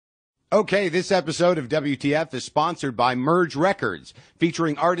Okay, this episode of WTF is sponsored by Merge Records,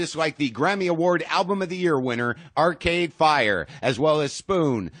 featuring artists like the Grammy Award Album of the Year winner, Arcade Fire, as well as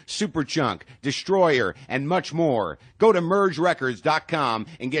Spoon, Superchunk, Destroyer, and much more. Go to mergerecords.com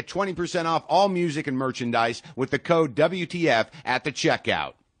and get 20% off all music and merchandise with the code WTF at the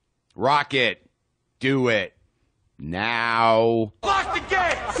checkout. Rock it. Do it. Now. Lock the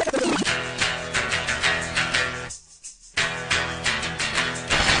gate!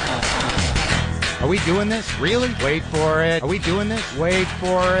 Are we doing this? Really? Wait for it. Are we doing this? Wait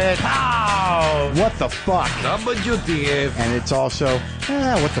for it. Pow! What the fuck? WTF. And it's also,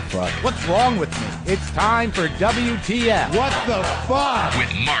 what the fuck? What's wrong with me? It's time for WTF. What the fuck?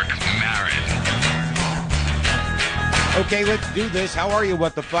 With Marc Maron. Okay, let's do this. How are you,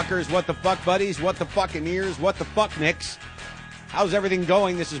 what the fuckers? What the fuck buddies? What the fucking ears? What the fuck nicks? How's everything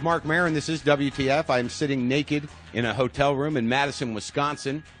going? This is Marc Maron. This is WTF. I am sitting naked in a hotel room in Madison,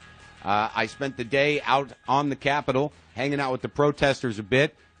 Wisconsin. I spent the day out on the Capitol, hanging out with the protesters a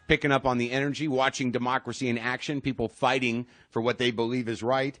bit, picking up on the energy, watching democracy in action, people fighting for what they believe is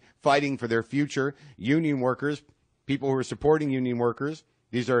right, fighting for their future, union workers, people who are supporting union workers.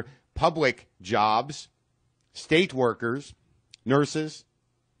 These are public jobs, state workers, nurses,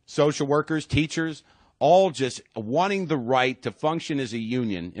 social workers, teachers, all just wanting the right to function as a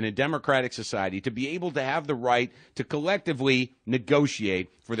union in a democratic society, to be able to have the right to collectively negotiate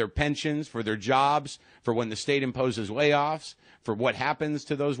for their pensions, for their jobs, for when the state imposes layoffs, for what happens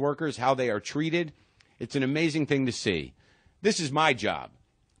to those workers, how they are treated. It's an amazing thing to see. This is my job.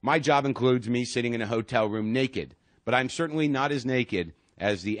 My job includes me sitting in a hotel room naked, but I'm certainly not as naked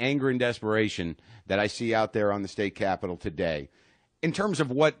as the anger and desperation that I see out there on the state capitol today. In terms of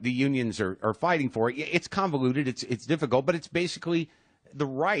what the unions are fighting for, it's convoluted, it's difficult, but it's basically the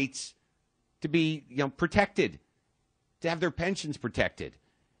rights to be protected, to have their pensions protected.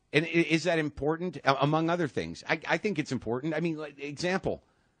 And is that important, among other things? I think it's important. I mean, example,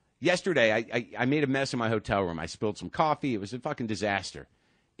 yesterday I made a mess in my hotel room. I spilled some coffee. It was a fucking disaster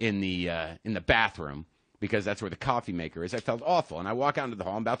in the bathroom because that's where the coffee maker is. I felt awful. And I walk out into the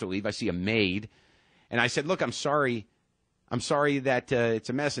hall. I'm about to leave. I see a maid. And I said, look, I'm sorry that it's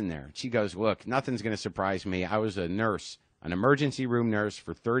a mess in there. She goes, look, nothing's going to surprise me. I was a nurse, an emergency room nurse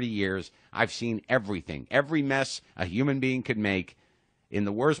for 30 years. I've seen everything, every mess a human being could make in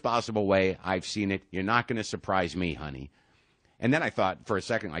the worst possible way. I've seen it. You're not going to surprise me, honey. And then I thought for a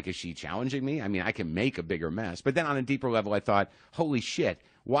second, is she challenging me? I mean, I can make a bigger mess. But then on a deeper level, I thought, holy shit,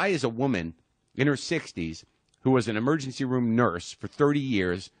 why is a woman in her 60s who was an emergency room nurse for 30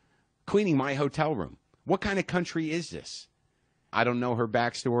 years cleaning my hotel room? What kind of country is this? I don't know her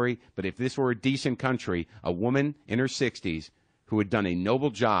backstory, but if this were a decent country, a woman in her 60s who had done a noble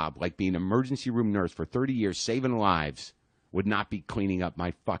job like being an emergency room nurse for 30 years saving lives would not be cleaning up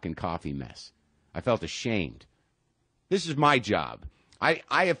my fucking coffee mess. I felt ashamed. This is my job. I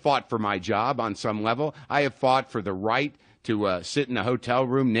have fought for my job on some level. I have fought for the right to sit in a hotel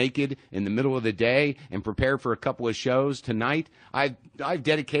room naked in the middle of the day and prepare for a couple of shows tonight. I've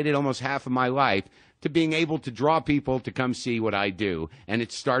dedicated almost half of my life to being able to draw people to come see what I do, and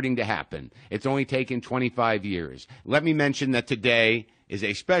it's starting to happen. It's only taken 25 years. Let me mention that today is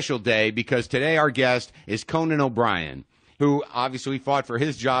a special day because today our guest is Conan O'Brien, who obviously fought for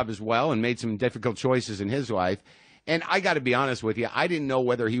his job as well and made some difficult choices in his life. And I got to be honest with you, I didn't know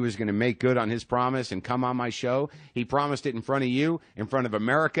whether he was going to make good on his promise and come on my show. He promised it in front of you, in front of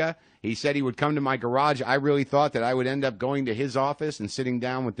America. He said he would come to my garage. I really thought that I would end up going to his office and sitting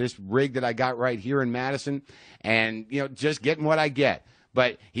down with this rig that I got right here in Madison and, just getting what I get.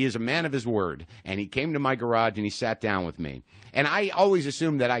 But he is a man of his word, and he came to my garage and he sat down with me. And I always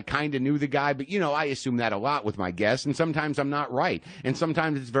assumed that I kind of knew the guy, but, I assume that a lot with my guests, and sometimes I'm not right. And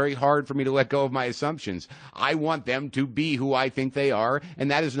sometimes it's very hard for me to let go of my assumptions. I want them to be who I think they are,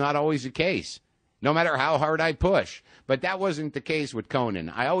 and that is not always the case, no matter how hard I push. But that wasn't the case with Conan.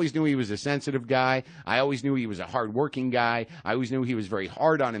 I always knew he was a sensitive guy. I always knew he was a hardworking guy. I always knew he was very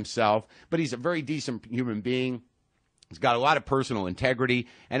hard on himself, but he's a very decent human being. He's got a lot of personal integrity,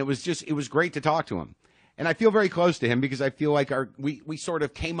 and it was great to talk to him. And I feel very close to him because I feel like we sort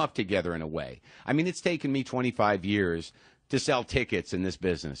of came up together in a way. I mean, it's taken me 25 years to sell tickets in this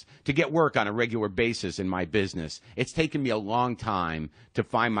business, to get work on a regular basis in my business. It's taken me a long time to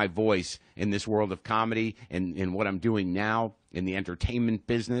find my voice in this world of comedy and in what I'm doing now. in the entertainment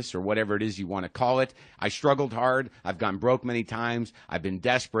business or whatever it is you want to call it. I struggled hard. I've gone broke many times. I've been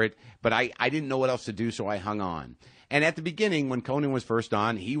desperate, but I didn't know what else to do, so I hung on. And at the beginning, when Conan was first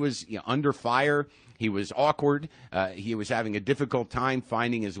on, he was under fire. He was awkward. He was having a difficult time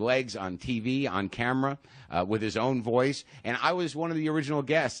finding his legs on TV, on camera, with his own voice. And I was one of the original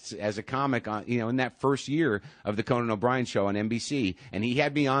guests as a comic on, in that first year of the Conan O'Brien show on NBC. And he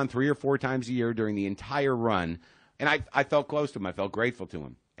had me on 3 or 4 times a year during the entire run. And I felt close to him. I felt grateful to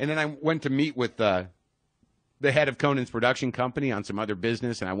him. And then I went to meet with the head of Conan's production company on some other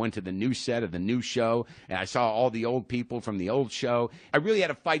business, and I went to the new set of the new show, and I saw all the old people from the old show. I really had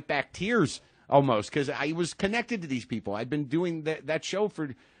to fight back tears almost because I was connected to these people. I'd been doing that show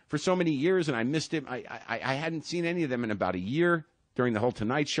for so many years, and I missed it. I hadn't seen any of them in about a year during the whole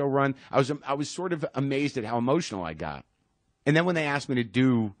Tonight Show run. I was sort of amazed at how emotional I got. And then when they asked me to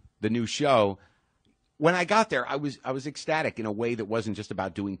do the new show, when I got there, I was ecstatic in a way that wasn't just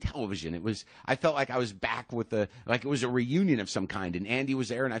about doing television. I felt like I was back with like it was a reunion of some kind, and Andy was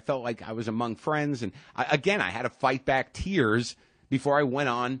there, and I felt like I was among friends. And I had to fight back tears before I went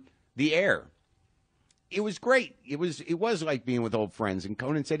on the air. It was great. It was like being with old friends. And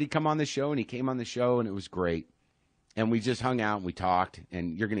Conan said he'd come on the show, and he came on the show, and it was great. And we just hung out and we talked,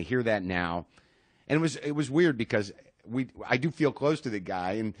 and you're going to hear that now. And it was weird because I do feel close to the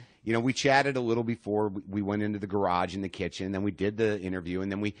guy, and we chatted a little before we went into the garage in the kitchen. Then we did the interview, and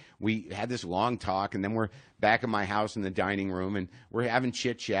then we had this long talk, and then we're back in my house in the dining room, and we're having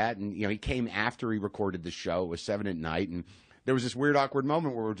chit chat. And he came after he recorded the show. It was 7 at night, and there was this weird, awkward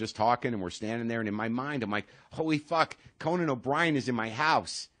moment where we're just talking, and we're standing there, and in my mind, I'm like, holy fuck, Conan O'Brien is in my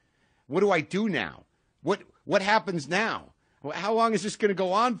house. What do I do now? What happens now? Well, how long is this going to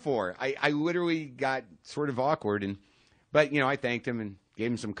go on for? I literally got sort of awkward, but I thanked him and gave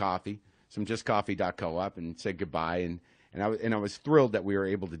him some coffee, some justcoffee.coop, and said goodbye, and I was thrilled that we were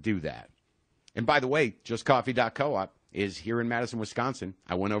able to do that. And by the way, justcoffee.coop is here in Madison, Wisconsin.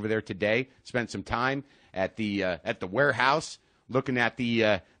 I went over there today, spent some time at the warehouse, looking at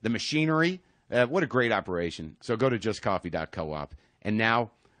the machinery. What a great operation! So go to justcoffee.coop, and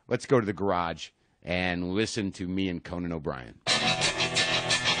now let's go to the garage and listen to me and Conan O'Brien.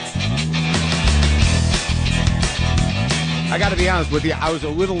 I got to be honest with you, I was a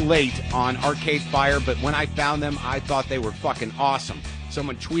little late on Arcade Fire, but when I found them, I thought they were fucking awesome.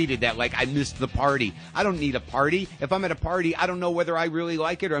 Someone tweeted that, like, I missed the party. I don't need a party. If I'm at a party, I don't know whether I really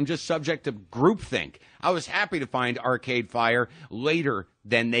like it or I'm just subject to groupthink. I was happy to find Arcade Fire later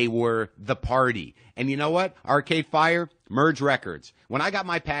than they were the party. And you know what? Arcade Fire, Merge Records. When I got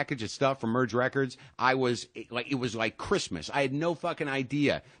my package of stuff from Merge Records, it was like Christmas. I had no fucking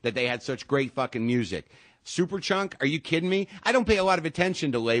idea that they had such great fucking music. Superchunk? Are you kidding me? I don't pay a lot of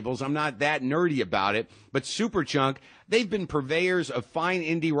attention to labels. I'm not that nerdy about it. But Superchunk, they've been purveyors of fine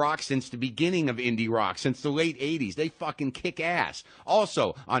indie rock since the beginning of indie rock, since the late 80s. They fucking kick ass.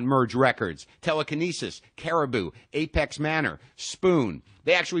 Also on Merge Records, Telekinesis, Caribou, Apex Manor, Spoon.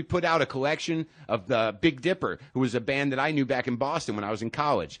 They actually put out a collection of the Big Dipper, who was a band that I knew back in Boston when I was in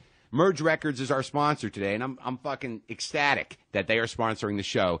college. Merge Records is our sponsor today, and I'm fucking ecstatic that they are sponsoring the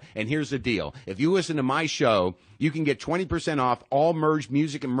show. And here's the deal. If you listen to my show, you can get 20% off all Merge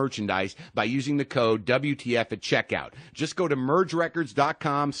music and merchandise by using the code WTF at checkout. Just go to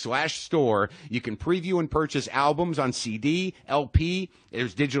mergerecords.com/store. You can preview and purchase albums on CD, LP.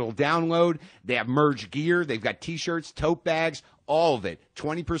 There's digital download. They have Merge gear. They've got T-shirts, tote bags, all of it.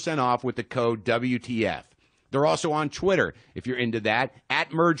 20% off with the code WTF. They're also on Twitter, if you're into that,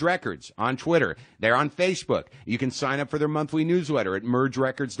 at Merge Records on Twitter. They're on Facebook. You can sign up for their monthly newsletter at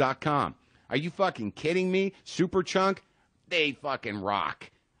mergerecords.com. Are you fucking kidding me? Superchunk? They fucking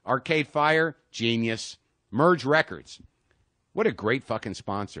rock. Arcade Fire? Genius. Merge Records. What a great fucking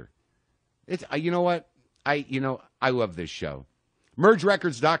sponsor. It's you know what? I love this show.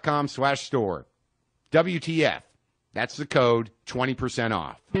 mergerecords.com/store. WTF. That's the code, 20%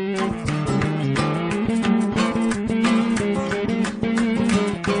 off.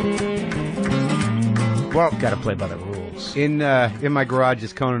 Well, got to play by the rules. In my garage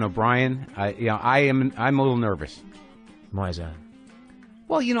is Conan O'Brien. I'm a little nervous. Why is that?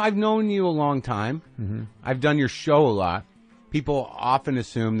 Well, I've known you a long time. Mm-hmm. I've done your show a lot. People often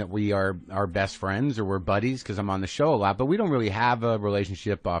assume that we are best friends or we're buddies because I'm on the show a lot, but we don't really have a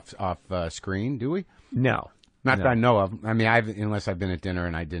relationship off screen, do we? No. Not that I know of. I mean, unless I've been at dinner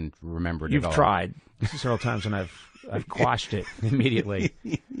and I didn't remember it You've at all. tried several times and I've quashed it immediately.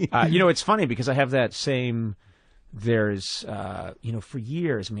 It's funny because I have that same, there's, for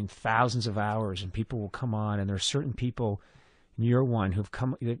years, thousands of hours, and people will come on, and there are certain people, you're one who've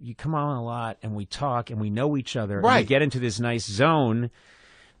come. You come on a lot, and we talk, and we know each other. Right. And we get into this nice zone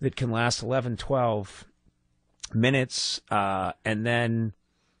that can last 11, 12 minutes, and then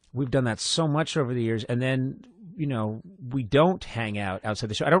we've done that so much over the years, and then we don't hang out outside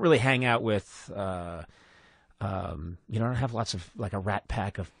the show. I don't really hang out with. I don't have lots of like a rat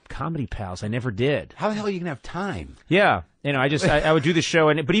pack of comedy pals. I never did. How the hell are you gonna have time? Yeah, I would do the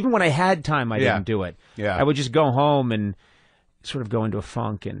show, but even when I had time, I didn't do it. Yeah, I would just go home and sort of go into a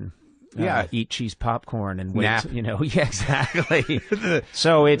funk and eat cheese popcorn and wait. Nap. Yeah, exactly.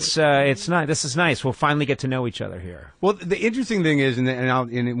 So it's not. This is nice. We'll finally get to know each other here. Well, the interesting thing is, and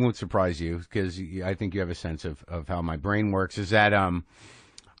it won't surprise you because I think you have a sense of how my brain works. Is that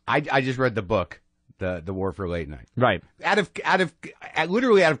I just read the book. The War for Late Night. Right.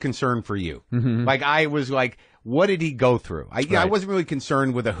 Literally out of concern for you. Mm-hmm. Like, I was like, what did he go through? I wasn't really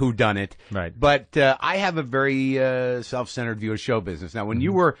concerned with a whodunit. Right. But I have a very self-centered view of show business. Now, when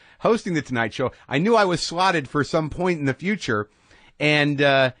you were hosting the Tonight Show, I knew I was slotted for some point in the future. And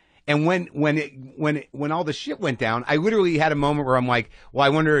when all the shit went down, I literally had a moment where I'm like, well, I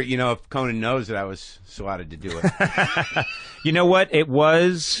wonder, if Conan knows that I was slotted to do it. You know what?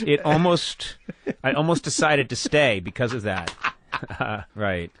 I almost decided to stay because of that.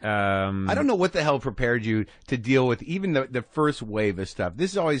 Right. I don't know what the hell prepared you to deal with even the first wave of stuff.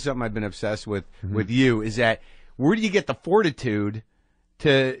 This is always something I've been obsessed with you, is that where do you get the fortitude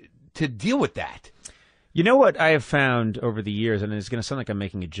to deal with that? You know what I have found over the years, and it's going to sound like I'm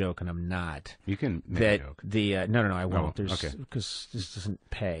making a joke, and I'm not. You can make a joke. No, I won't. Oh, okay. Because this doesn't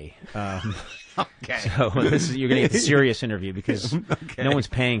pay. Okay. So you're going to get the serious interview because no one's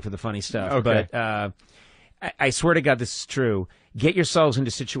paying for the funny stuff. Okay. But I swear to God, this is true. Get yourselves into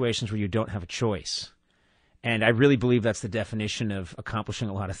situations where you don't have a choice. And I really believe that's the definition of accomplishing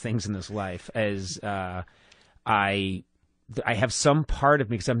a lot of things in this life. As I have some part of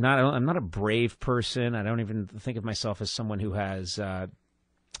me, because I'm not a brave person. I don't even think of myself as someone who has a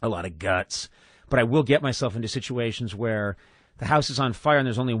lot of guts. But I will get myself into situations where the house is on fire and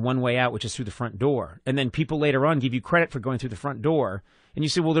there's only one way out, which is through the front door. And then people later on give you credit for going through the front door. And you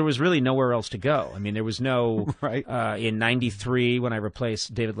say, well, there was really nowhere else to go. I mean, there was no right. In '93, when I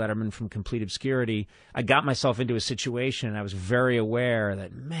replaced David Letterman from Complete Obscurity, I got myself into a situation, and I was very aware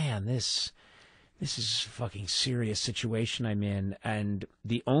that, man, this is a fucking serious situation I'm in, and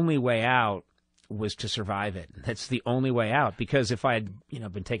the only way out was to survive it. That's the only way out, because if I had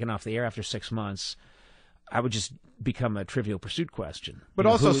been taken off the air after 6 months, I would just become a Trivial Pursuit question. But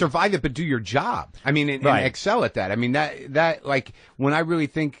also survive it, but do your job. I mean, and excel at that. I mean, that like, when I really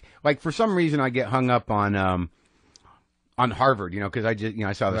think, like, for some reason I get hung up on Harvard, because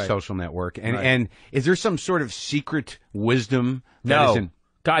I saw The Social Network, and is there some sort of secret wisdom that is in?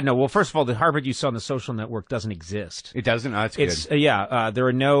 God, no. Well, first of all, the Harvard you saw on The Social Network doesn't exist. It doesn't? Oh, that's good. There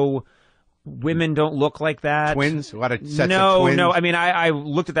are no women don't look like that. Twins? A lot of sets of twins? No. I mean, I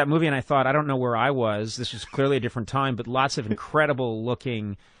looked at that movie and I thought, I don't know where I was. This was clearly a different time, but lots of incredible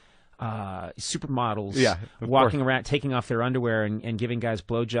looking supermodels walking around, taking off their underwear and giving guys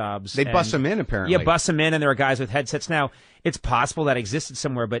blowjobs. They bust them in, apparently. Yeah, bust them in, and there are guys with headsets. Now, it's possible that existed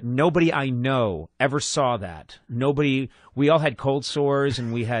somewhere, but nobody I know ever saw that. We all had cold sores,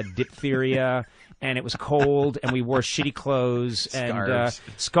 and we had diphtheria, and it was cold, and we wore shitty clothes and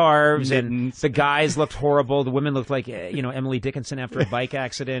scarves, and the guys looked horrible. The women looked like Emily Dickinson after a bike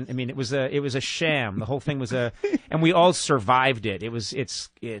accident. I mean, it was a sham. The whole thing was and we all survived it. It was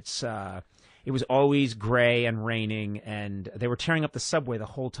always gray and raining, and they were tearing up the subway the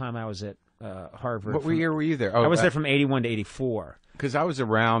whole time I was at Harvard. What year were you there? I was there from '81 to '84. Because I was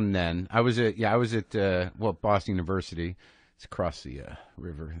around then. I was at Boston University. It's across the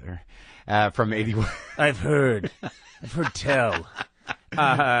river there from '81. I've heard tell.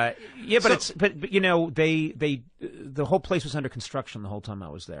 But the whole place was under construction the whole time I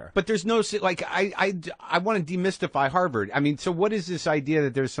was there. But there's no, like, I want to demystify Harvard. I mean, so what is this idea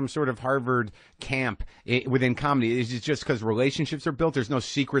that there's some sort of Harvard camp within comedy? Is it just because relationships are built? There's no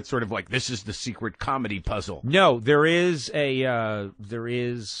secret sort of like, this is the secret comedy puzzle. No, first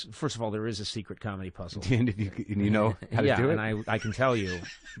of all, there is a secret comedy puzzle. And you know how to do it? And I can tell you,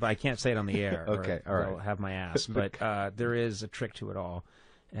 but I can't say it on the air. Okay, all right. I'll have my ass. But there is a trick to it all.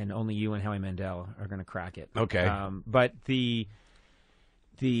 And only you and Howie Mandel are going to crack it. Okay. But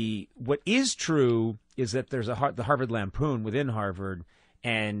what is true is that there's the Harvard Lampoon within Harvard,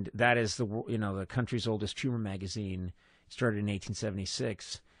 and that is the country's oldest humor magazine. It started in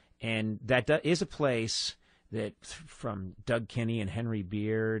 1876, and that is a place that from Doug Kinney and Henry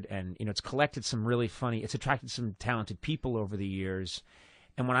Beard, and it's collected some really funny. It's attracted some talented people over the years,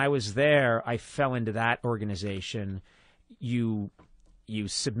 and when I was there, I fell into that organization. you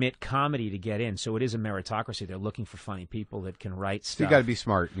submit comedy to get in, so it is a meritocracy. They're looking for funny people that can write stuff. So you got to be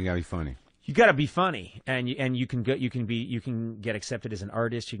smart. You got to be funny. You got to be funny, and you can get accepted as an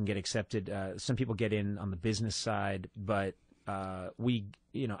artist. You can get accepted. Some people get in on the business side, but I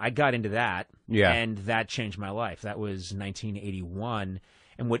got into that, and that changed my life. That was 1981,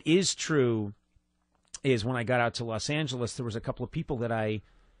 and what is true is when I got out to Los Angeles, there was a couple of people that I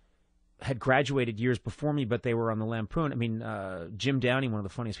had graduated years before me, but they were on the Lampoon. I mean, Jim Downey, one of the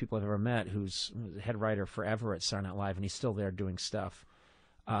funniest people I've ever met, who's the head writer forever at Saturday Night Live, and he's still there doing stuff.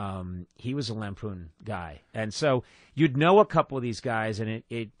 He was a Lampoon guy, and so you'd know a couple of these guys, and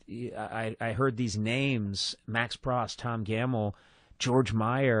I heard these names: Max Prost, Tom Gamble, George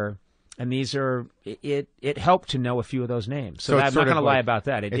Meyer, and these are it helped to know a few of those names. So I'm not going to lie about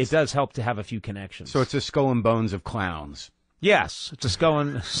that. It does help to have a few connections. So it's a skull and bones of clowns. Yes, it's a skull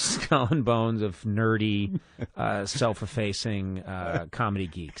and bones of nerdy, self-effacing comedy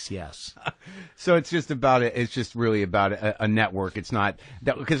geeks. Yes. So it's just about it. It's just really about a network. It's not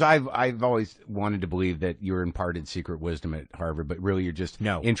that because I've always wanted to believe that you're imparted secret wisdom at Harvard, but really you're just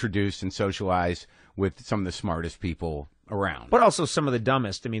introduced and socialized with some of the smartest people around, but also some of the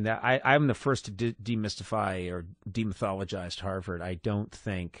dumbest. I mean, I'm the first to demystify or demythologize Harvard. I don't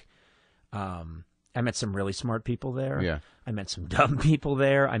think. I met some really smart people there. Yeah. I met some dumb people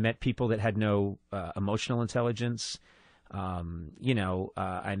there. I met people that had no emotional intelligence. I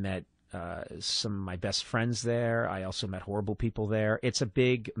met some of my best friends there. I also met horrible people there. It's a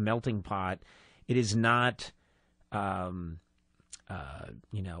big melting pot. It is not,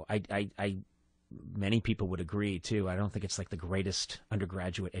 many people would agree, too. I don't think it's like the greatest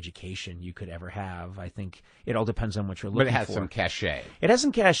undergraduate education you could ever have. I think it all depends on what you're looking for. But it has some cachet. It has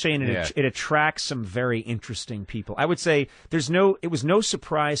some cachet, and it attracts some very interesting people. I would say it was no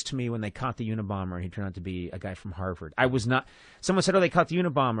surprise to me when they caught the Unabomber, and he turned out to be a guy from Harvard. I was not. Someone said, they caught the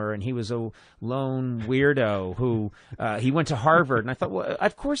Unabomber, and he was a lone weirdo who he went to Harvard. And I thought, well,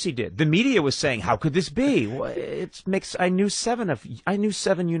 of course he did. The media was saying, how could this be? Well, I knew seven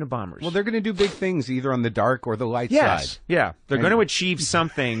Unabombers. Well, they're going to do big things either on the dark or the light side. Yeah, they're going to achieve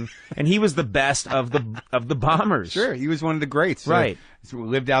something, and he was the best of the bombers. Sure, he was one of the greats. Right.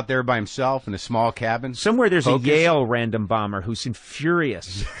 Lived out there by himself in a small cabin. Somewhere there's a Yale random bomber who's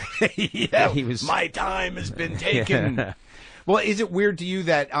furious. He was. My time has been taken. Well, is it weird to you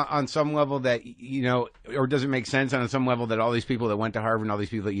that on some level that, or does it make sense on some level that all these people that went to Harvard and all these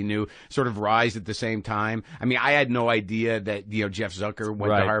people that you knew sort of rise at the same time? I mean, I had no idea that, Jeff Zucker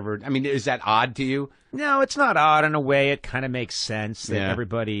went to Harvard. I mean, is that odd to you? No, it's not odd in a way. It kind of makes sense that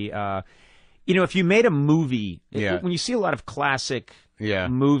everybody, if you made a movie, when you see a lot of classic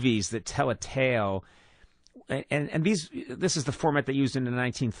movies that tell a tale, and this is the format they used in the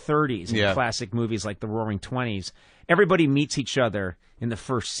 1930s in classic movies like the Roaring Twenties. Everybody meets each other in the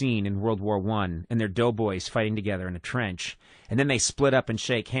first scene in World War I, and they're doughboys fighting together in a trench. And then they split up and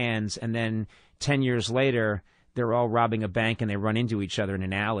shake hands, and then 10 years later, they're all robbing a bank, and they run into each other in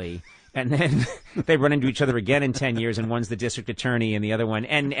an alley. And then they run into each other again in 10 years, and one's the district attorney and the other one.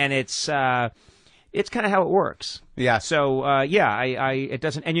 And it's kind of how it works. Yeah. So, it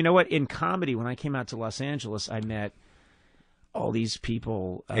doesn't. And you know what? In comedy, when I came out to Los Angeles, I met all these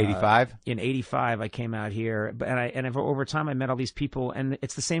people. 85? In 85, I came out here. And over time, I met all these people, and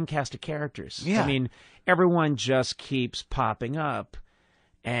it's the same cast of characters. Yeah. I mean, everyone just keeps popping up.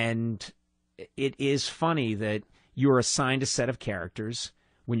 And it is funny that you're assigned a set of characters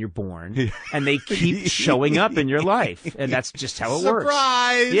when you're born, and they keep showing up in your life, and that's just how it works.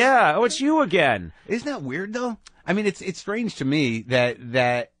 Surprise! Yeah. Oh, it's you again. Isn't that weird though? I mean, it's strange to me that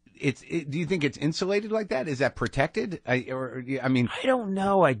do you think it's insulated like that? Is that protected? I don't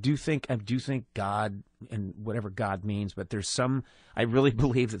know. I do think God, and whatever God means, but I really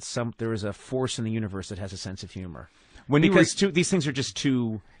believe that there is a force in the universe that has a sense of humor. These things are just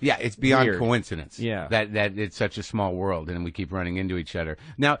too it's beyond weird. Coincidence. Yeah, that it's such a small world, and we keep running into each other.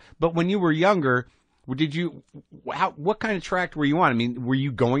 Now, but when you were younger, what kind of track were you on? I mean, were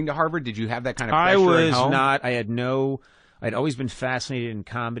you going to Harvard? Did you have that kind of pressure I was at home? not. I'd always been fascinated in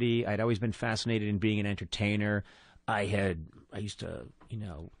comedy. I'd always been fascinated in being an entertainer. I used to,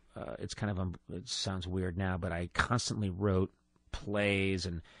 it's kind of it sounds weird now, but I constantly wrote plays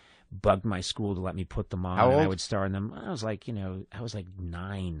and bugged my school to let me put them on. How old? And I would star in them. I was like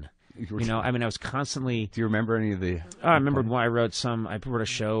 9. I was constantly. Do you remember any of the? I remember when I wrote a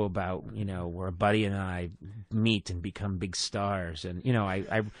show about, where a buddy and I meet and become big stars. And,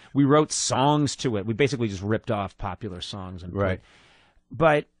 we wrote songs to it. We basically just ripped off popular songs. And then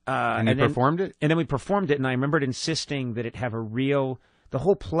performed it? And then we performed it. And I remembered insisting that it have the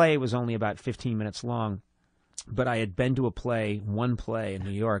whole play was only about 15 minutes long. But I had been to one play in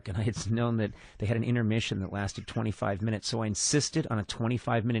New York, and I had known that they had an intermission that lasted 25 minutes. So I insisted on a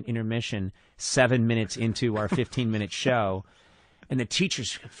 25-minute intermission 7 minutes into our 15-minute show. And the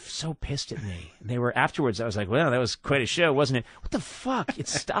teachers were so pissed at me. They were afterwards. I was like, well, that was quite a show, wasn't it? What the fuck? It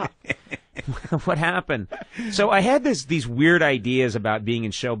stopped. What happened? So I had these weird ideas about being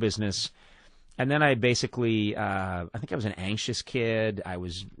in show business. And then I basically, I think I was an anxious kid. I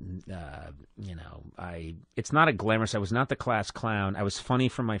was, it's not a glamorous, I was not the class clown. I was funny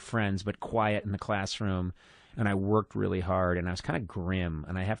for my friends, but quiet in the classroom. And I worked really hard, and I was kind of grim.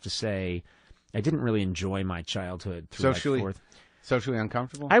 And I have to say, I didn't really enjoy my childhood through Socially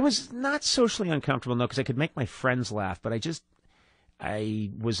uncomfortable? I was not socially uncomfortable, no, because I could make my friends laugh, but I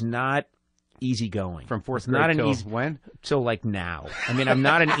was not easygoing. From fourth grade till when? Till like now. I mean, I'm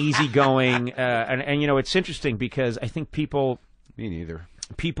not an easygoing, and it's interesting because I think people... Me neither.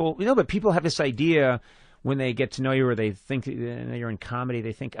 But people have this idea when they get to know you or they think you're in comedy,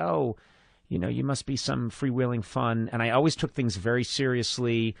 they think, oh, you must be some freewheeling fun. And I always took things very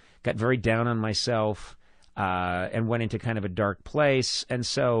seriously, got very down on myself, and went into kind of a dark place.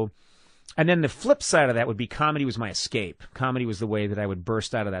 And then the flip side of that would be comedy was my escape. Comedy was the way that I would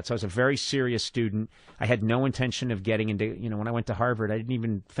burst out of that. So I was a very serious student. I had no intention of getting into, when I went to Harvard, I didn't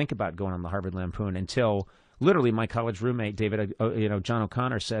even think about going on the Harvard Lampoon until literally my college roommate, John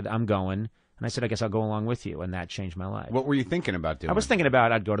O'Connor, said, I'm going. And I said, I guess I'll go along with you. And that changed my life. What were you thinking about doing? I was thinking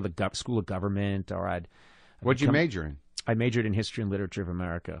about I'd go to the School of Government, or What'd you major in? I majored in History and Literature of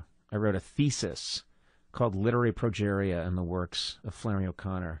America. I wrote a thesis called Literary Progeria in the Works of Flannery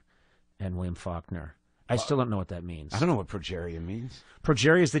O'Connor and William Faulkner. I still don't know what that means. I don't know what progeria means.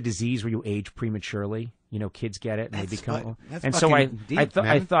 Progeria is the disease where you age prematurely. Kids get it and they become. And so I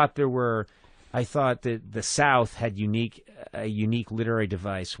thought that the South had a unique literary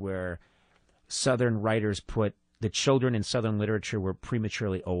device where Southern writers put the children in Southern literature were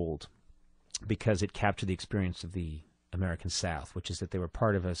prematurely old because it captured the experience of the American South, which is that they were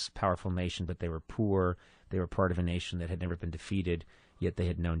part of a powerful nation, but they were poor. They were part of a nation that had never been defeated, yet they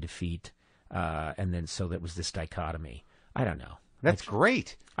had known defeat. And then so that was this dichotomy. I don't know. That's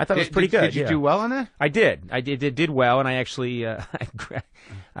great. I thought it was pretty good. Did you do well on that? I did. I did well, and I actually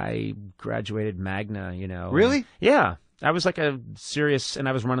I graduated magna. Really? Yeah. I was like a serious, and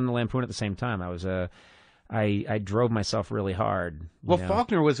I was running the Lampoon at the same time. I drove myself really hard. Well,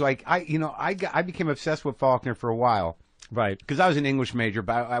 Faulkner was like I became obsessed with Faulkner for a while, right? Because I was an English major,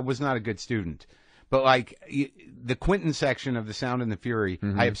 but I was not a good student. But like the Quentin section of The Sound and the Fury,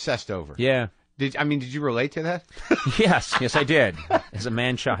 I obsessed over. Yeah. Did you relate to that? Yes, I did. As a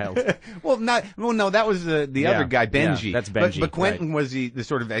man-child. No, that was the other guy, Benji. Yeah, that's Benji. But Quentin was the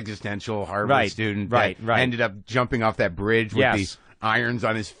sort of existential Harvard student that ended up jumping off that bridge with the irons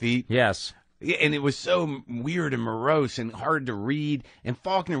on his feet. Yes. And it was so weird and morose and hard to read. And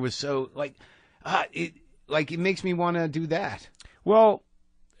Faulkner was so it makes me want to do that. Well,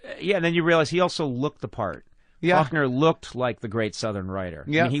 yeah. And then you realize he also looked the part. Yeah. Faulkner looked like the great Southern writer.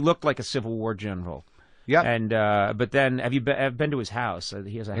 Yeah. I mean, he looked like a Civil War general. Yeah. And but then have you been to his house?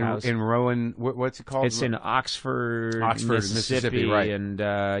 He has a house in Rowan. What's it called? It's in Oxford, Mississippi, right? And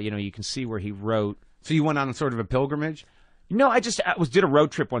you can see where he wrote. So you went on sort of a pilgrimage? No, I did a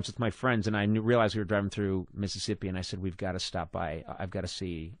road trip once with my friends, and I realized we were driving through Mississippi, and I said, we've got to stop by. I've got to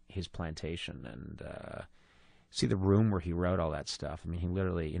see his plantation and see the room where he wrote all that stuff. I mean, he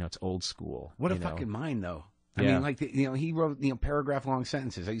literally, it's old school. What a fucking mind, though. I Yeah. mean, like, he wrote, paragraph-long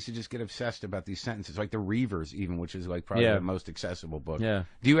sentences. I used to just get obsessed about these sentences, like the Reivers, even, which is, like, probably the most accessible book. Yeah.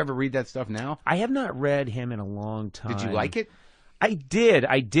 Do you ever read that stuff now? I have not read him in a long time. Did you like it? I did.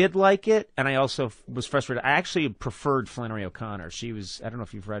 I did like it, and I also was frustrated. I actually preferred Flannery O'Connor. She was, I don't know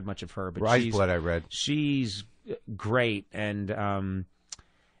if you've read much of her, but Rise Blood I read. She's great and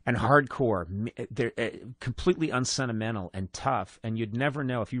hardcore. They're completely unsentimental and tough, and you'd never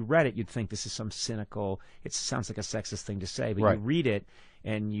know. If you read it, you'd think this is some cynical, it sounds like a sexist thing to say, but Right. you read it,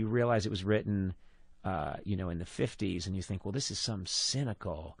 and you realize it was written, in the 50s, and you think, well, this is some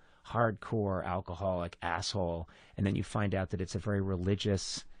cynical, hardcore, alcoholic asshole, and then you find out that it's a very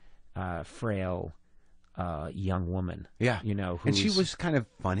religious, frail, young woman. Yeah. And she was kind of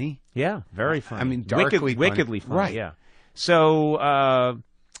funny. Yeah, very funny. I mean, darkly wickedly funny. Right. Yeah. So,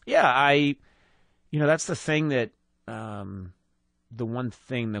 that's the thing that, the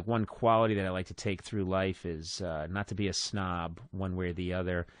one quality that I like to take through life is not to be a snob one way or the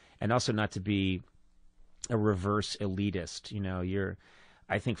other, and also not to be a reverse elitist.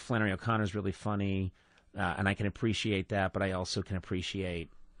 I think Flannery O'Connor is really funny, and I can appreciate that, but I also can appreciate,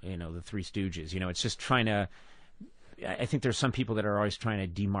 the Three Stooges. It's just trying to. I think there's some people that are always trying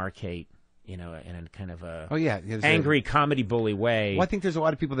to demarcate in a kind of a there's angry comedy bully way. Well, I think there's a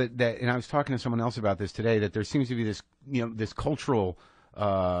lot of people that, and I was talking to someone else about this today, that there seems to be this, this cultural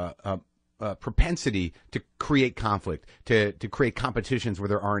propensity to create conflict, to create competitions where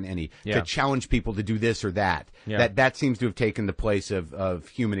there aren't any, to challenge people to do this or that. That seems to have taken the place of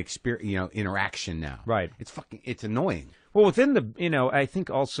human experience, interaction now. Right. It's annoying. Well, within the, I think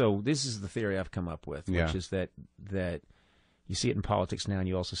also this is the theory I've come up with, which is that you see it in politics now, and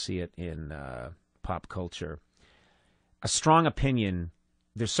you also see it in pop culture. A strong opinion.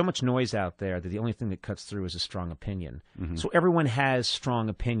 There's so much noise out there that the only thing that cuts through is a strong opinion. Mm-hmm. So everyone has strong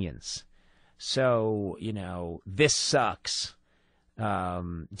opinions. So, this sucks. Do you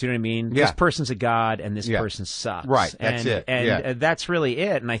know what I mean? Yeah. This person's a god and this person sucks. Right, that's it. And that's really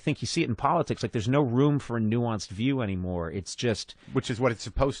it. And I think you see it in politics. Like, there's no room for a nuanced view anymore. It's just... Which is what it's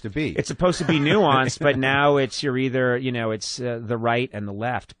supposed to be. It's supposed to be nuanced, but now you're either, it's the right and the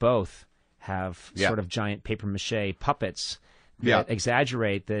left. Both have sort of giant papier-mâché puppets that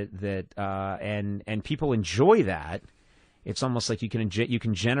exaggerate and people enjoy that. It's almost like you can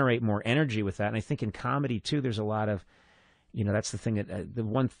generate more energy with that. And I think in comedy, too, there's a lot of, that's the thing that the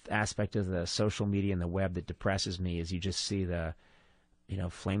one aspect of the social media and the web that depresses me is you just see the,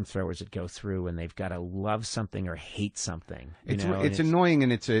 flamethrowers that go through and they've got to love something or hate something. It's annoying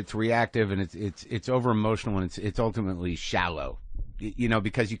and it's reactive and it's over emotional and it's ultimately shallow,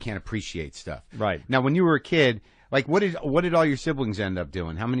 because you can't appreciate stuff. Right. Now, when you were a kid, like what did all your siblings end up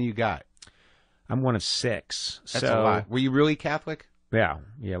doing? How many you got? I'm one of 6. That's a lot. Were you really Catholic? Yeah,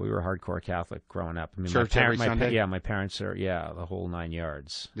 we were hardcore Catholic growing up. I mean, Church every Sunday? My parents are, the whole 9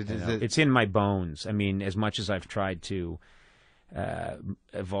 yards. It's in my bones. I mean, as much as I've tried to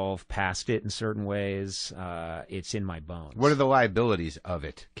evolve past it in certain ways, it's in my bones. What are the liabilities of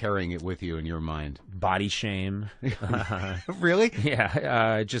it, carrying it with you in your mind? Body shame. Really?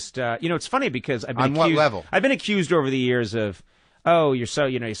 Yeah. It's funny because I've been On what level? I've been accused over the years of, oh, you're so,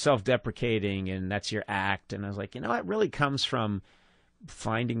 you're self-deprecating and that's your act. And I was like, it really comes from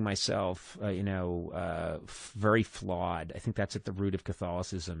finding myself, very flawed. I think that's at the root of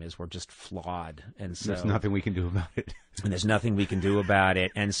Catholicism is we're just flawed. And so there's nothing we can do about it. And there's nothing we can do about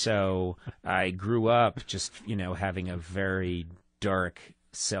it. And so I grew up just, having a very dark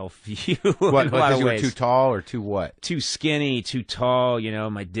self-view. What, in a lot of you ways. were too tall or too what? Too skinny, too tall,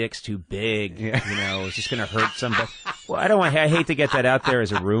 my dick's too big, it's just going to hurt somebody. Well, I hate to get that out there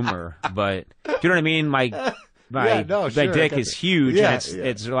as a rumor, but do you know what I mean? My dick is huge, and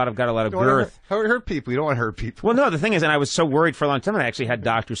it's got a lot of girth. Hurt people. You don't want to hurt people. Well, no, the thing is, and I was so worried for a long time, I actually had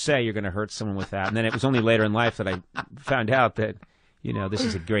doctors say you're going to hurt someone with that, and then it was only later in life that I found out that, this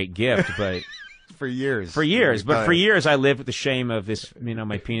is a great gift, but... For years. But for years I lived with the shame of this,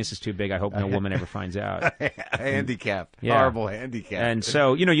 my penis is too big. I hope no woman ever finds out. Handicap. Yeah. Horrible handicap. And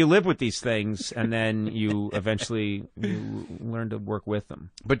so, you live with these things and then you eventually learn to work with them.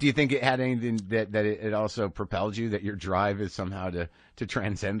 But do you think it had anything that it also propelled you, that your drive is somehow to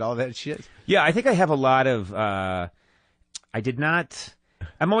transcend all that shit? Yeah, I think I have a lot of,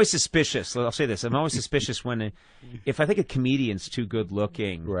 I'm always suspicious. I'll say this. I'm always suspicious if I think a comedian's too good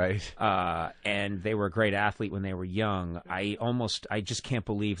looking, right? And they were a great athlete when they were young, I just can't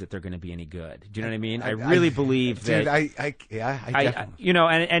believe that they're going to be any good. Do you know what I mean? I really believe that. Dude,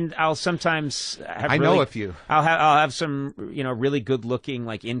 and I'll sometimes have know a few. I'll have some, really good looking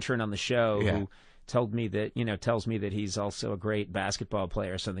like intern on the show who tells me that he's also a great basketball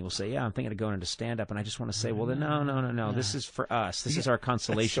player or something. Will say, yeah, I'm thinking of going into stand-up. And I just want to say, well, then no. This is for us. This is our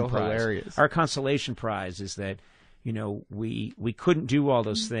consolation prize. Hilarious. Our consolation prize is that, we couldn't do all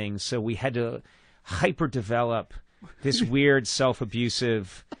those things. So we had to hyper-develop this weird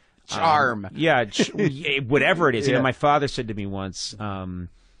self-abusive charm. Whatever it is. Yeah. My father said to me once,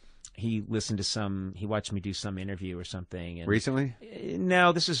 he watched me do some interview or something. And, recently?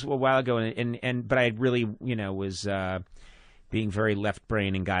 No, this is a while ago, but I really, was being very left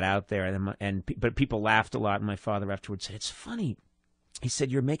brain and got out there, but people laughed a lot. And my father afterwards said, "It's funny." He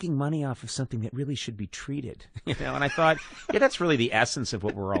said, "You're making money off of something that really should be treated." And I thought, that's really the essence of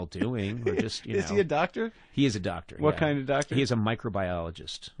what we're all doing. We're just, Is he a doctor? He is a doctor. What kind of doctor? He is a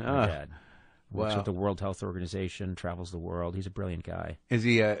microbiologist. My dad. Wow. Works with the World Health Organization, travels the world. He's a brilliant guy. Is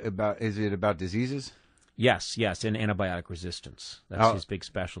it about diseases? Yes, and antibiotic resistance. That's his big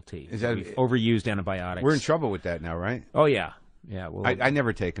specialty. We've overused antibiotics. We're in trouble with that now, right? Oh, yeah. Well, I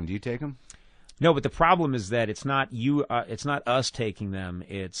never take them. Do you take them? No, but the problem is that it's not you. It's not us taking them.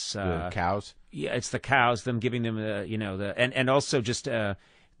 It's the cows. Yeah, it's the cows. Them giving them and also just the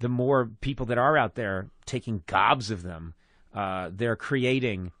more people that are out there taking gobs of them, they're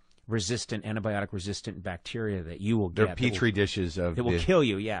creating resistant, antibiotic-resistant bacteria that you will They're get. petri dishes of It will kill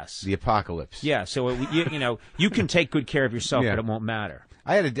you, yes. the apocalypse. Yeah, so, you can take good care of yourself, Yeah. but it won't matter.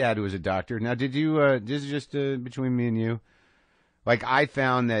 I had a dad who was a doctor. Now, did you, this is just between me and you, like I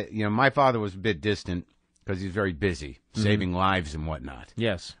found that, my father was a bit distant because he's very busy, saving lives and whatnot.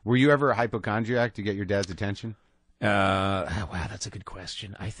 Yes. Were you ever a hypochondriac to get your dad's attention? Wow, that's a good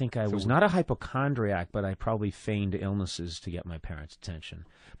question. I think I was not a hypochondriac, but I probably feigned illnesses to get my parents' attention.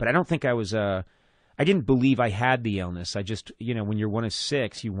 But I don't think I was I didn't believe I had the illness. I just, when you're one of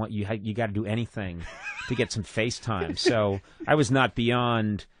six, you got to do anything to get some face time. So I was not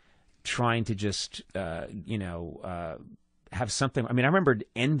beyond trying to just, have something. I mean, I remember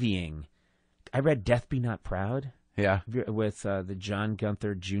envying. I read Death Be Not Proud. Yeah. With the John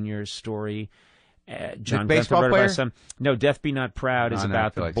Gunther Jr. story. John baseball Gunther wrote player? about some. No, Death Be Not Proud is No, I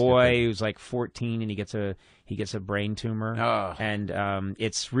about feel the like boy stupid. who's like 14 and he gets a brain tumor. Oh. And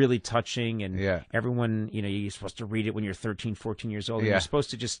it's really touching. And Yeah. everyone, you're supposed to read it when you're 13, 14 years old. And Yeah. you're supposed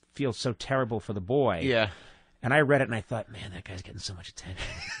to just feel so terrible for the boy. Yeah. And I read it and I thought, man, that guy's getting so much attention.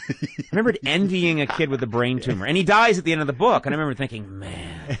 I remembered envying a kid with a brain tumor. And he dies at the end of the book. And I remember thinking,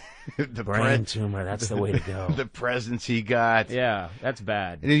 man, the brain tumor, that's the way to go. The presents he got. Yeah, that's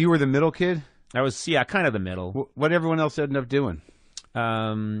bad. And you were the middle kid? I was, kind of the middle. What did everyone else end up doing?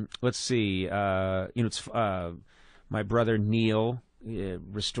 Let's see. It's my brother Neil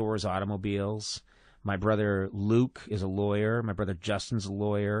restores automobiles. My brother Luke is a lawyer. My brother Justin's a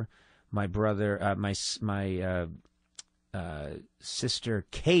lawyer. My brother, my sister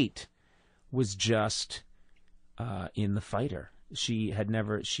Kate was just in The Fighter. She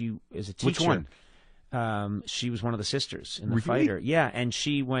is a teacher. Which one? She was one of the sisters in The Really? Fighter. Yeah, and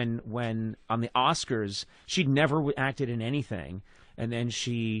she when on the Oscars, she'd never acted in anything, and then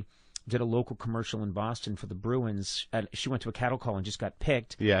she did a local commercial in Boston for the Bruins. She went to a cattle call and just got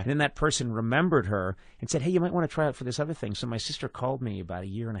picked. Yeah. And then that person remembered her and said, "Hey, you might want to try out for this other thing." So my sister called me about a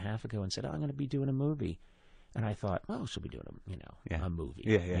year and a half ago and said, "Oh, I'm going to be doing a movie." And I thought, well, she'll be doing a movie,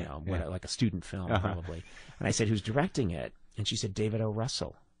 like a student film probably. And I said, "Who's directing it?" And she said, "David O.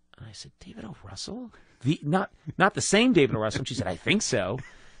 Russell." And I said, "David O. Russell? Not the same David O. Russell?" And she said, "I think so."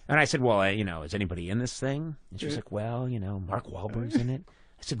 And I said, "Well, is anybody in this thing?" And she was like, "Well, Mark Wahlberg's in it."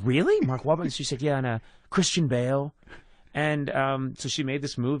 I said, "Really? Mark Wahlberg?" And she said, "Yeah, and Christian Bale." And so she made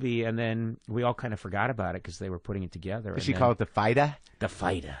this movie, and then we all kind of forgot about it because they were putting it together. Did she call it The Fighter? The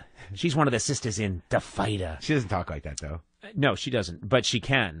Fighter. She's one of the sisters in The Fighter. She doesn't talk like that, though. No, she doesn't, but she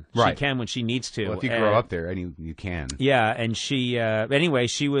can. Right. She can when she needs to. Well, if you grow up there, and you can. Yeah, and she. Anyway,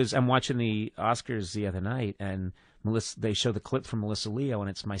 I'm watching the Oscars the other night, and they show the clip from Melissa Leo, and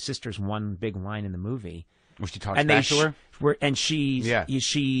it's my sister's one big line in the movie. Well, she talks back to her?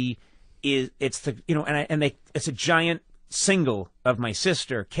 It's a giant single of my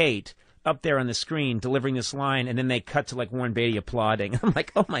sister, Kate, up there on the screen delivering this line, and then they cut to like Warren Beatty applauding. I'm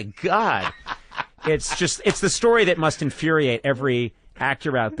like, oh my God. It's the story that must infuriate every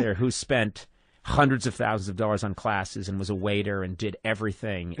actor out there who spent hundreds of thousands of dollars on classes and was a waiter and did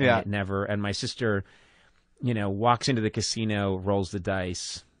everything. And my sister, walks into the casino, rolls the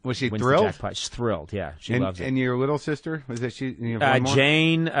dice. Was she wins thrilled? The jackpot. She's thrilled, yeah. She loves it. And your little sister? Was that she? You have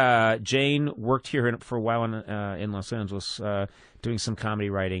one more? Jane worked here for a while in Los Angeles, doing some comedy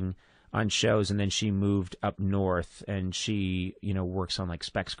writing on shows, and then she moved up north, and she works on like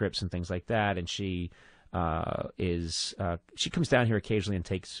spec scripts and things like that. And she she comes down here occasionally and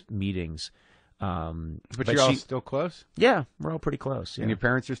takes meetings. But you're all still close? Yeah, we're all pretty close. Yeah. And your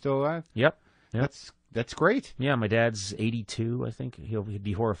parents are still alive? Yep. That's great. Yeah, my dad's 82. I think he'd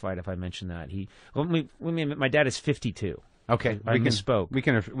be horrified if I mentioned that. My dad is 52. Okay, I misspoke. We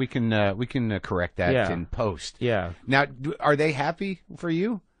can correct that in post. Yeah. Now, are they happy for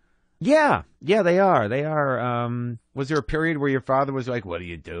you? Yeah, they are. They are. Was there a period where your father was like, "What are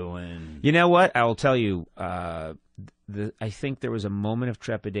you doing?" You know what? I will tell you. I think there was a moment of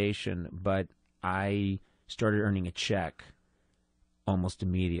trepidation, but I started earning a check almost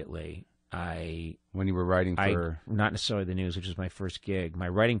immediately. When you were writing for not necessarily the news, which was my first gig. My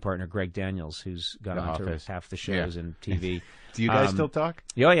writing partner, Greg Daniels, who's gone on to half the shows and TV. Do you guys still talk?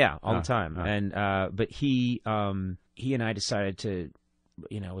 Oh yeah, all the time. And but he and I decided to,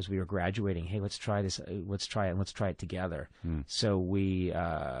 as we were graduating, hey, let's try this. Let's try it. And let's try it together. So we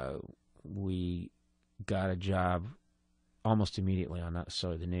got a job almost immediately on Not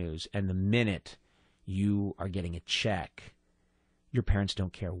Necessarily the News. And the minute you are getting a check, your parents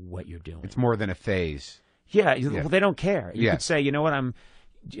don't care what you're doing. It's more than a phase. Yeah, well, they don't care. You Yeah. could say, you know what, I'm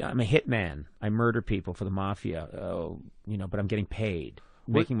a hitman. I murder people for the mafia. But I'm getting paid,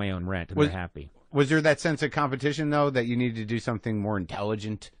 making my own rent, and they're happy. Was there that sense of competition though that you needed to do something more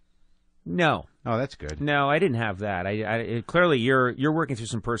intelligent? No. Oh, that's good. No, I didn't have that. Clearly you're working through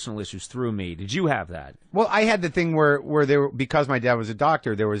some personal issues through me. Did you have that? Well, I had the thing where there, because my dad was a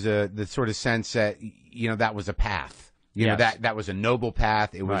doctor, there was the sort of sense that, that was a path. You know, that was a noble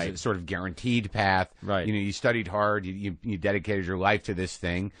path. It was a sort of guaranteed path. Right. You studied hard. You dedicated your life to this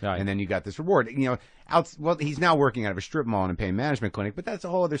thing, right. And then you got this reward. Well, he's now working out of a strip mall and a pain management clinic, but that's a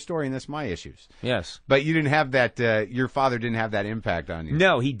whole other story, and that's my issues. Yes. But you didn't have that. Your father didn't have that impact on you.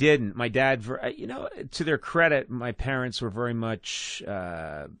 No, he didn't. My dad, to their credit, my parents were very much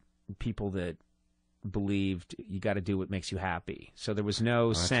people that believed you got to do what makes you happy. So there was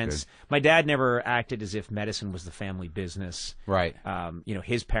no sense. Good. My dad never acted as if medicine was the family business. Right.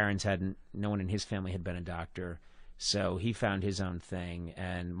 His parents no one in his family had been a doctor. So he found his own thing,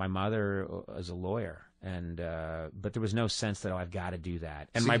 and my mother was a lawyer, and but there was no sense that I've got to do that,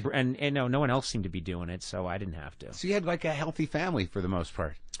 and no one else seemed to be doing it, so I didn't have to. So you had like a healthy family for the most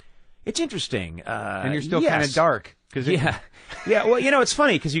part. It's interesting, and you're still kind of dark, yeah. Well, it's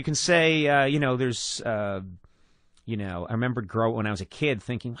funny because you can say, there's, I remember when I was a kid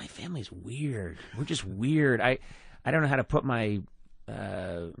thinking my family's weird. We're just weird. I don't know how to put my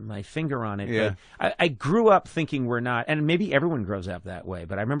finger on it. Yeah. But I grew up thinking we're not, and maybe everyone grows up that way,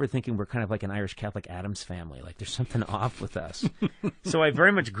 but I remember thinking we're kind of like an Irish Catholic Addams family. Like there's something off with us. So I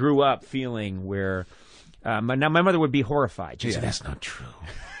very much grew up feeling where, now my mother would be horrified. She'd say, that's not true.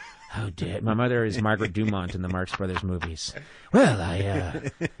 How dare my mother is Margaret Dumont in the Marx Brothers movies. Well,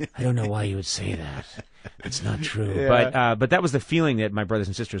 I don't know why you would say that. It's not true. Yeah. But that was the feeling that my brothers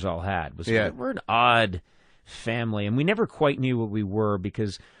and sisters all had. We're an odd family, and we never quite knew what we were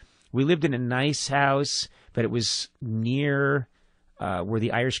because we lived in a nice house, but it was near where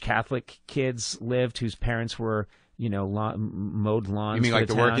the Irish Catholic kids lived, whose parents were mowed lawns. You mean like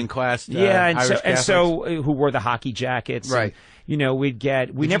the working class? Yeah, and so who wore the hockey jackets? Right. And, Did you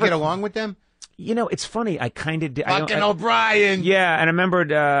get along with them? It's funny. I kind of did. Fucking O'Brien. Yeah, and I remembered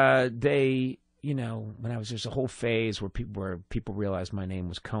they. When I was, there's a whole phase where people realized my name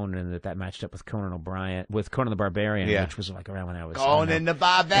was Conan and that matched up with Conan the Barbarian, which was like around when I was Conan the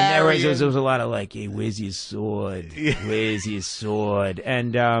Barbarian. And there was a lot of like, hey, where's your sword? Where's your sword?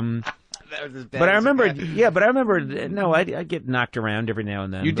 And but I remember, no, I'd get knocked around every now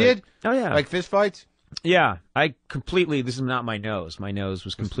and then. You did? Oh yeah, like fist fights. Yeah, this is not my nose. My nose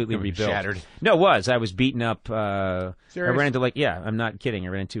was completely rebuilt. Shattered. No, it was. I was beaten up. Serious? I ran into I'm not kidding. I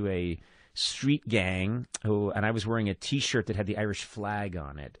ran into a street gang and I was wearing a T-shirt that had the Irish flag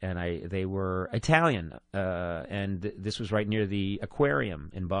on it, and they were Italian, and this was right near the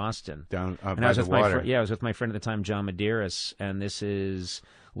aquarium in Boston. Down and by I was the with water. I was with my friend at the time, John Medeiros, and this is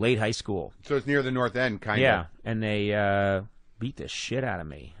late high school. So it's near the North End, kind of. Yeah, and they beat the shit out of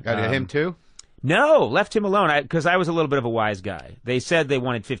me. Got him too? No, left him alone because I was a little bit of a wise guy. They said they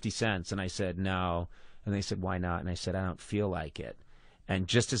wanted 50 cents, and I said no. And they said, why not? And I said, I don't feel like it. And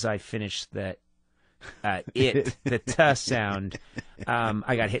just as I finished that the tuh sound,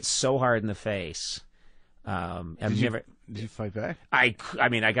 I got hit so hard in the face. Did you fight back? I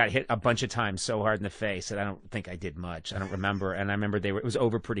mean, I got hit a bunch of times so hard in the face that I don't think I did much. I don't remember. And I remember it was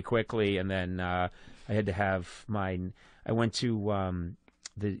over pretty quickly. And then I had to have I went to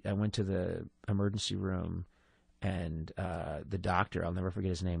the emergency room, and the doctor, I'll never forget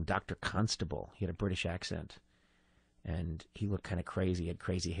his name, Dr. Constable. He had a British accent, and he looked kind of crazy. He had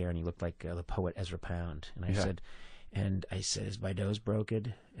crazy hair, and he looked like the poet Ezra Pound. And I said, is my nose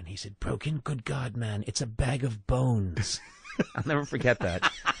broken? And he said, broken? Good God, man, it's a bag of bones. I'll never forget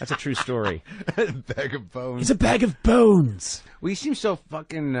that. That's a true story. A bag of bones. It's a bag of bones. Well, you seem so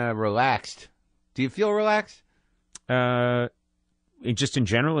fucking relaxed. Do you feel relaxed? Just in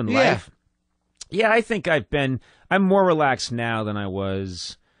general in life? Yeah, I think I'm more relaxed now than I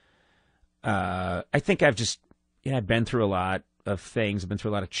was. I think I've been through a lot of things. I've been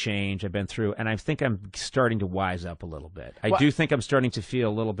through a lot of change. And I think I'm starting to wise up a little bit. I do think I'm starting to feel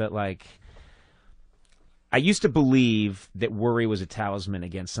a little bit like, I used to believe that worry was a talisman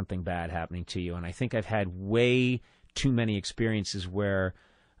against something bad happening to you. And I think I've had way too many experiences where,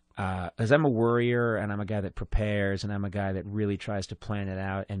 as I'm a worrier and I'm a guy that prepares and I'm a guy that really tries to plan it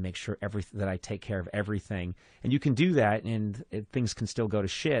out and make sure that I take care of everything. And you can do that, and things can still go to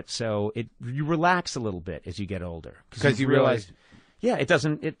shit. So you relax a little bit as you get older because you realize,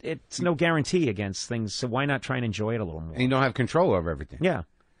 it's no guarantee against things. So why not try and enjoy it a little more? And you don't have control over everything. Yeah.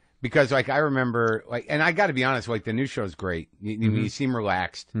 Because I remember and I got to be honest, the new show's great. You seem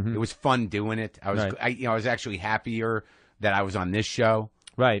relaxed. Mm-hmm. It was fun doing it. I was actually happier that I was on this show.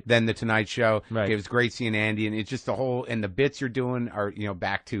 Right. Than the Tonight Show. Right. It was great seeing Andy, and it's just and the bits you're doing are,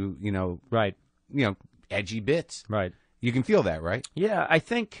 back to, right. Edgy bits. Right. You can feel that, right? Yeah, I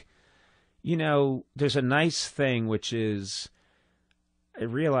think You know, there's a nice thing, which is, I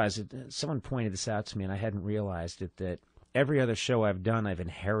realized it, someone pointed this out to me, and I hadn't realized it, that every other show I've done, I've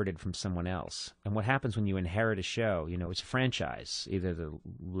inherited from someone else. And what happens when you inherit a show, you know, it's a franchise. Either the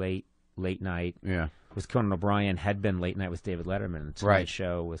late night with Conan O'Brien had been Late Night with David Letterman. The Tonight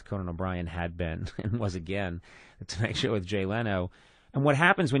Show with Conan O'Brien had been, and was again, the Tonight Show with Jay Leno. And what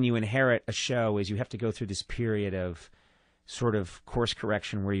happens when you inherit a show is you have to go through this period of sort of course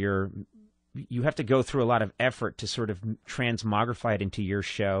correction where you have to go through a lot of effort to sort of transmogrify it into your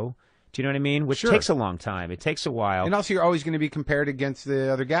show. Do you know what I mean? Which takes a long time. It takes a while. And also, you're always going to be compared against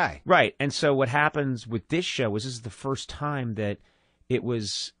the other guy. Right. And so what happens with this show is this is the first time that it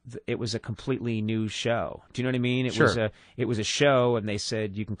was a completely new show. Do you know what I mean? It was a show, and they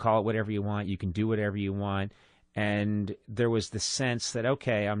said you can call it whatever you want, you can do whatever you want. And there was the sense that,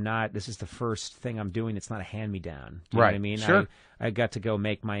 okay, this is the first thing I'm doing. It's not a hand-me-down. Do you know what I mean? Sure. I got to go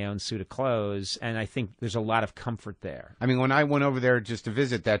make my own suit of clothes, and I think there's a lot of comfort there. I mean, when I went over there just to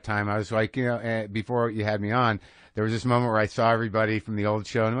visit that time, I was like, you know, before you had me on, there was this moment where I saw everybody from the old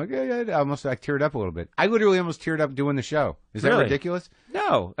show, and I'm like, yeah, I teared up a little bit. I literally almost teared up doing the show. Is that ridiculous?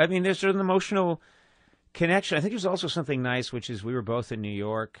 No. I mean, there's an emotional connection. I think there's also something nice, which is we were both in New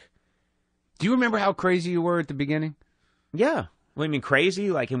York. Do you remember how crazy you were at the beginning? Yeah. What do you mean crazy?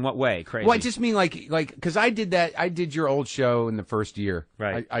 Like in what way crazy? Well, I just mean like because I did that. I did your old show in the first year.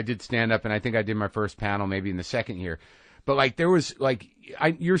 Right. I did stand up, and I think I did my first panel maybe in the second year. But like there was like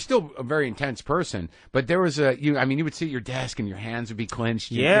you're still a very intense person, but there was you would sit at your desk and your hands would be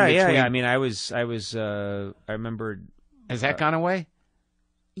clenched. Yeah. I mean, I remembered. Has that gone away?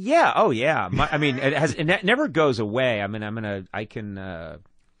 Yeah. Oh, yeah. It never goes away. I mean,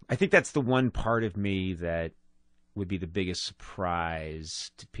 I think that's the one part of me that would be the biggest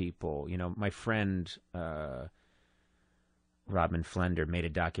surprise to people. You know, my friend Rodman Flender made a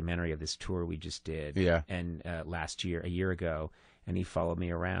documentary of this tour we just did. Yeah. And a year ago, and he followed me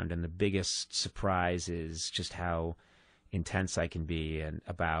around. And the biggest surprise is just how intense I can be and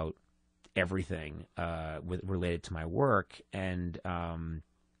about everything related to my work. And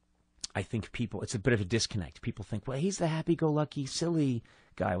I think it's a bit of a disconnect. People think, well, he's the happy-go-lucky, silly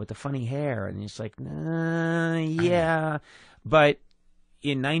guy with the funny hair. And it's like, nah, yeah. But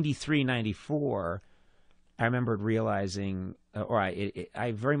in 93, 94, I remembered realizing,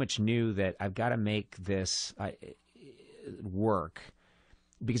 I very much knew that I've got to make this work.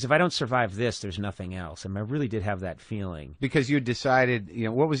 Because if I don't survive this, there's nothing else. And I really did have that feeling. Because you decided,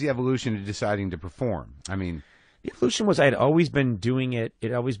 what was the evolution of deciding to perform? I mean... The evolution was I had always been doing it. It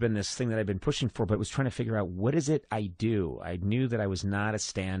had always been this thing that I'd been pushing for, but was trying to figure out what is it I do. I knew that I was not a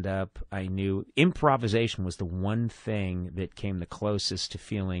stand-up. I knew improvisation was the one thing that came the closest to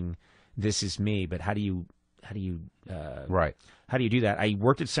feeling this is me. But how do you How do you do that? I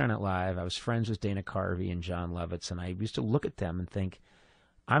worked at Saturday Night Live. I was friends with Dana Carvey and John Lovitz, and I used to look at them and think,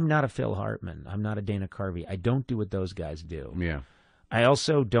 I'm not a Phil Hartman. I'm not a Dana Carvey. I don't do what those guys do. Yeah. I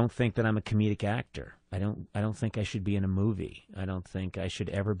also don't think that I'm a comedic actor. I don't think I should be in a movie. I don't think I should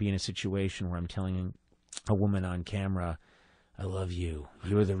ever be in a situation where I'm telling a woman on camera, I love you.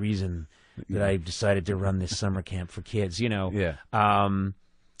 You're the reason that I decided to run this summer camp for kids, you know. Yeah.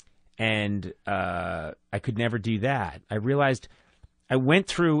 And I could never do that. I realized I went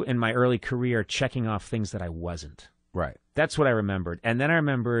through in my early career checking off things that I wasn't. Right. That's what I remembered. And then I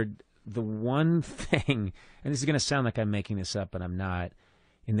remembered the one thing, and this is going to sound like I'm making this up, but I'm not.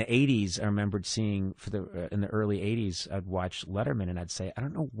 In the 80s, I remembered seeing, in the early 80s, I'd watch Letterman and I'd say, I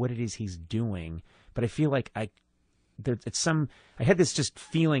don't know what it is he's doing, but I feel like I had this just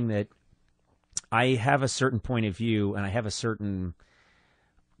feeling that I have a certain point of view and I have a certain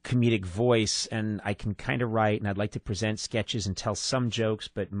comedic voice and I can kind of write and I'd like to present sketches and tell some jokes,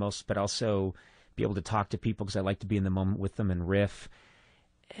 but also be able to talk to people because I like to be in the moment with them and riff.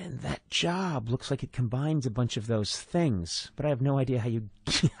 And that job looks like it combines a bunch of those things, but I have no idea how do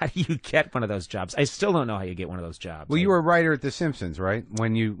you get one of those jobs. I still don't know how you get one of those jobs. Well, you were a writer at The Simpsons, right?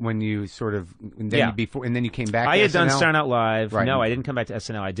 When you sort of and then you came back. I to had SNL? done Saturday Night Live. Right. No, I didn't come back to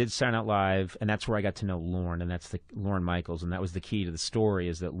SNL. I did Saturday Night Live, and that's where I got to know Lorne, and that's the Lorne Michaels, and that was the key to the story.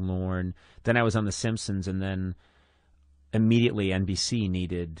 Is that Lorne? Then I was on The Simpsons, and then immediately NBC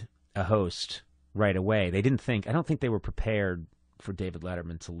needed a host right away. I don't think they were prepared for David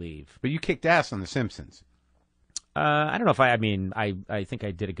Letterman to leave. But you kicked ass on The Simpsons. I don't know if I think I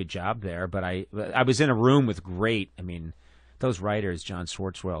did a good job there, but I was in a room with those writers, John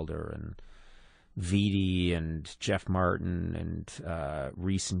Swartzwelder and Vitti and Jeff Martin and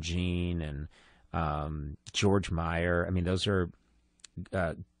Reese and Gene and George Meyer. Those are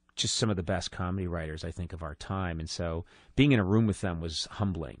just some of the best comedy writers, I think, of our time. And so being in a room with them was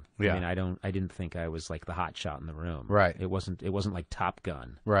humbling. Yeah. I mean, I didn't think I was like the hot shot in the room. Right. It wasn't like Top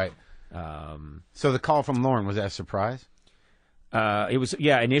Gun. Right. So the call from Lauren, was that a surprise? It was,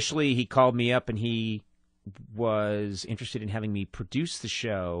 yeah, initially he called me up and he was interested in having me produce the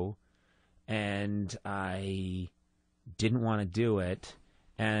show, and I didn't want to do it.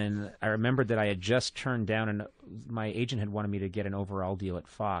 And I remembered that I had just turned down, and my agent had wanted me to get an overall deal at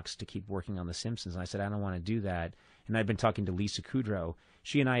Fox to keep working on The Simpsons. And I said, I don't want to do that. And I'd been talking to Lisa Kudrow.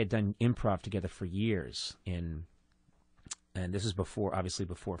 She and I had done improv together for years and this is obviously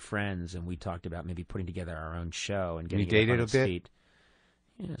before Friends, and we talked about maybe putting together our own show and getting You dated it a its bit? feet.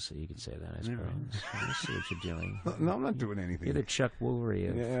 Yeah, so you could say that, I suppose. I see what you're doing. No, I'm not doing anything. You're the Chuck Woolery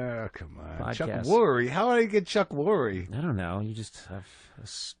of Yeah, come on. podcasts. Chuck Woolery. How did I get Chuck Woolery? I don't know. You just have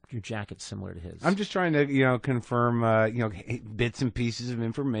your jacket similar to his. I'm just trying to, confirm, bits and pieces of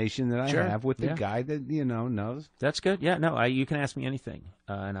information that I Sure. have with the Yeah. guy that, knows. That's good. Yeah, no, you can ask me anything,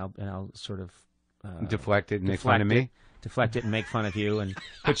 and I'll sort of Deflect it and make fun of me. Deflect it and make fun of you and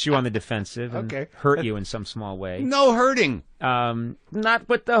put you on the defensive and Okay. hurt you in some small way. No hurting. Not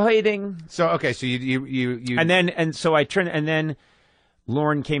with the hating. So, okay, so you And so I turned, and then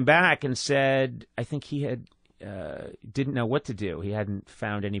Lauren came back and said, I think he had didn't know what to do. He hadn't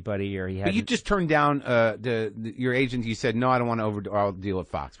found anybody, or he hadn't. But you just turned down your agent. You said, no, I don't want to overall deal at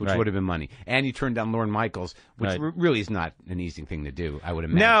Fox, which Right. would have been money. And you turned down Lorne Michaels, which Right. really is not an easy thing to do, I would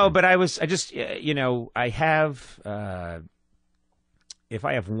imagine. No, but I just, I have, if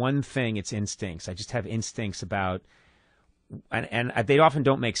I have one thing, it's instincts. I just have instincts about, and they often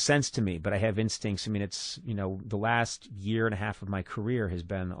don't make sense to me, but I have instincts. I mean, it's, the last year and a half of my career has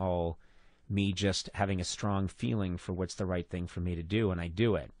been all me just having a strong feeling for what's the right thing for me to do, and I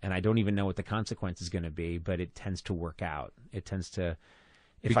do it. And I don't even know what the consequence is going to be, but it tends to work out. It tends to...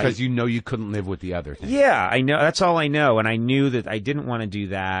 Because you couldn't live with the other thing. Yeah, I know. That's all I know. And I knew that I didn't want to do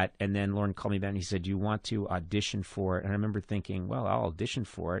that. And then Lauren called me back and he said, "Do you want to audition for it?" And I remember thinking, well, I'll audition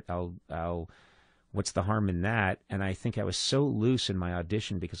for it. I'll what's the harm in that? And I think I was so loose in my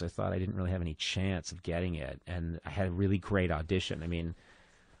audition because I thought I didn't really have any chance of getting it. And I had a really great audition. I mean...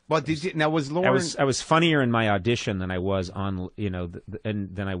 Well, was Lauren? I was funnier in my audition than I was on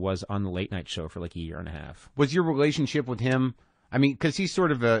than I was on the late night show for like a year and a half. Was your relationship with him? I mean, because he's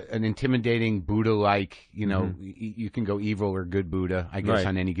sort of an intimidating Buddha-like. You can go evil or good Buddha, I guess, Right.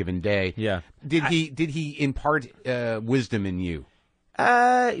 on any given day. Yeah. Did he impart wisdom in you?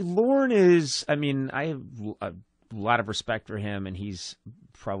 Lauren is. I mean, I have a lot of respect for him, and he's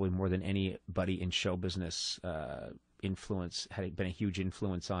probably more than anybody in show business. Had been a huge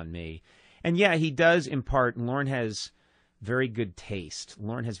influence on me. And yeah, he does impart. Lauren has very good taste.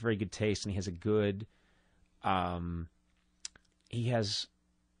 And he has a good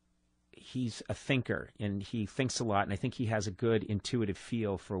he's a thinker, and he thinks a lot, and I think he has a good intuitive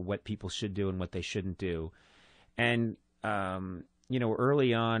feel for what people should do and what they shouldn't do. And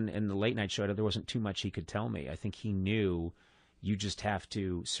early on in the late night show, there wasn't too much he could tell me. I think he knew you just have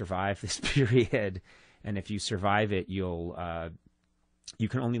to survive this period. And if you survive it, you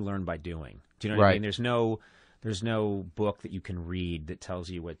can only learn by doing. Do you know what I mean? There's no book that you can read that tells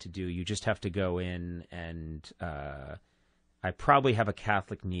you what to do. You just have to go in, and I probably have a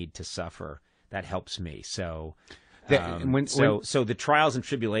Catholic need to suffer. That helps me. So, so the trials and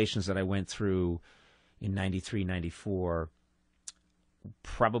tribulations that I went through in 93, 94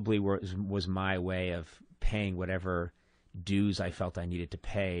 probably was my way of paying whatever dues I felt I needed to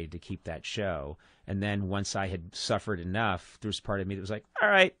pay to keep that show. And then once I had suffered enough, there was part of me that was like, all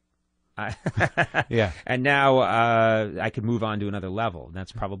right. Yeah. And now I could move on to another level. And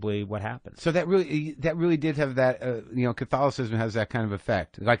that's probably what happened. So that really did have that, Catholicism has that kind of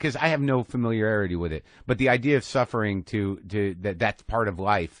effect. Like, because I have no familiarity with it, but the idea of suffering that's part of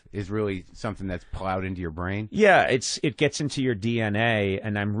life is really something that's plowed into your brain. Yeah, it gets into your DNA,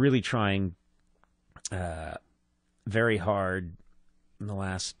 and I'm really trying very hard in the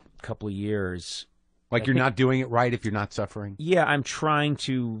last couple of years. Like you're not doing it right if you're not suffering? Yeah, I'm trying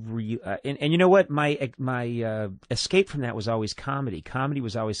to and you know what? My escape from that was always comedy. Comedy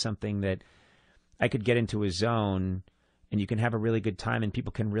was always something that I could get into a zone, and you can have a really good time, and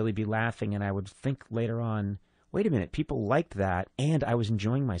people can really be laughing, and I would think later on, wait a minute, people liked that, and I was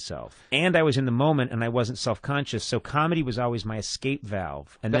enjoying myself, and I was in the moment, and I wasn't self-conscious, so comedy was always my escape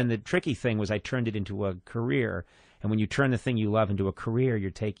valve. And then the tricky thing was I turned it into a career, and when you turn the thing you love into a career,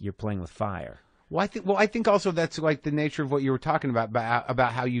 you're playing with fire. Well, I think also that's like the nature of what you were talking about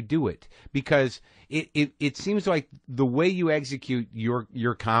how you do it, because it seems like the way you execute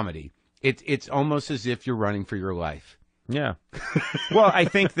your comedy, it's almost as if you're running for your life. Yeah. Well, I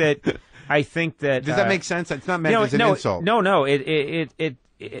think that Does that make sense? It's not meant as an insult. No.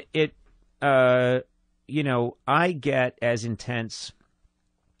 You know, I get as intense.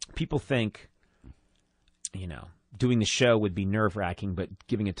 People think, you know, doing the show would be nerve-wracking, but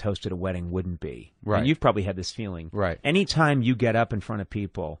giving a toast at a wedding wouldn't be. Right. And you've probably had this feeling. Right. Anytime you get up in front of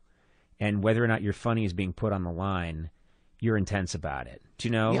people, and whether or not you're funny is being put on the line, you're intense about it. Do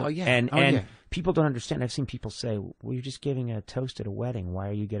you know? Yeah, oh, yeah. And people don't understand. I've seen people say, well, you're just giving a toast at a wedding. Why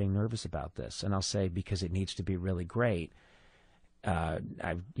are you getting nervous about this? And I'll say, because it needs to be really great.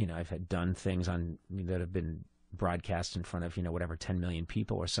 I've had done things that have been broadcast in front of, whatever, 10 million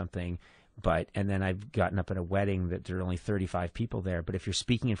people or something. And then I've gotten up at a wedding that there are only 35 people there. But if you're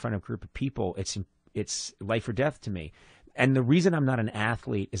speaking in front of a group of people, it's life or death to me. And the reason I'm not an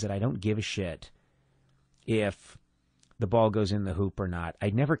athlete is that I don't give a shit if the ball goes in the hoop or not. I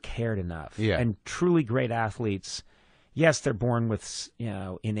never cared enough. Yeah. And truly great athletes, yes, they're born with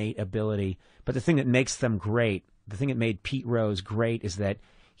innate ability, but the thing that makes them great, the thing that made Pete Rose great, is that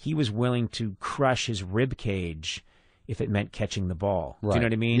he was willing to crush his rib cage if it meant catching the ball. Right. Do you know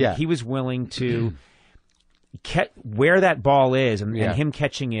what I mean? Yeah. He was willing to where that ball is, and him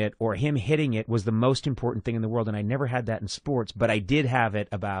catching it or him hitting it was the most important thing in the world. And I never had that in sports, but I did have it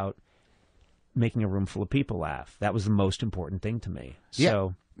about making a room full of people laugh. That was the most important thing to me.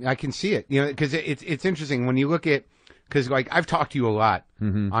 So I can see it, because it's interesting when you look at, because like I've talked to you a lot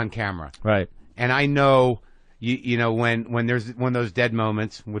on camera, right? And I know when there's one of those dead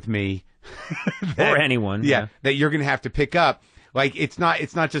moments with me or anyone, that you're gonna have to pick up. Like it's not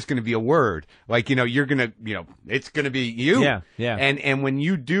just going to be a word. Like you're gonna it's going to be you. Yeah. And when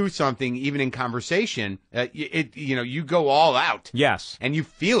you do something, even in conversation, you go all out. Yes. And you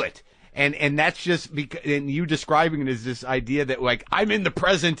feel it. And that's just because, and you describing it as this idea that like I'm in the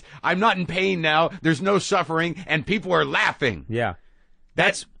present, I'm not in pain now. There's no suffering, and people are laughing. Yeah.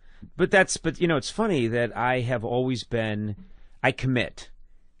 But it's funny that I have always been. I commit.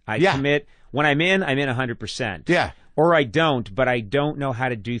 I commit when I'm in 100%. Yeah. Or I don't, but I don't know how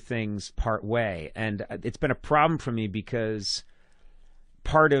to do things part way. And it's been a problem for me because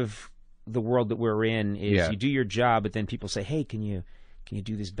part of the world that we're in is you do your job, but then people say, hey, can you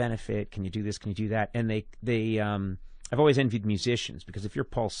do this benefit? Can you do this? Can you do that? And I've always envied musicians, because if you're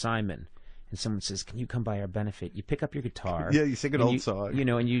Paul Simon and someone says, can you come by our benefit? You pick up your guitar. Yeah, you sing an old song.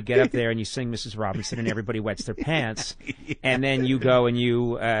 And you get up there and you sing Mrs. Robinson and everybody wets their pants. And then you go and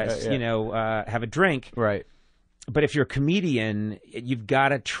you, have a drink. Right. But if you're a comedian, you've got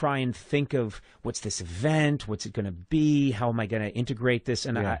to try and think of, what's this event? What's it going to be? How am I going to integrate this?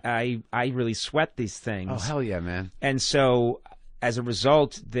 And I really sweat these things. Oh, hell yeah, man. And so as a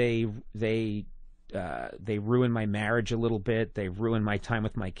result, they ruin my marriage a little bit. They ruin my time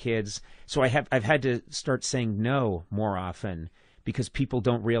with my kids. So I've had to start saying no more often, because people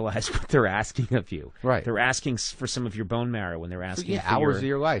don't realize what they're asking of you. Right. They're asking for some of your bone marrow when they're asking for hours of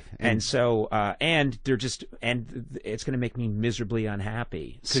your life. And so, and it's going to make me miserably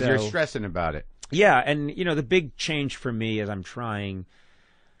unhappy. Because you're stressing about it. Yeah, and, the big change for me as I'm trying,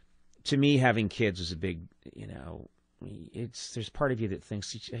 to me, having kids was a big, there's part of you that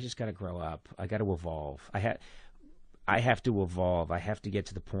thinks, I just got to grow up. I got to evolve. I have to evolve. I have to get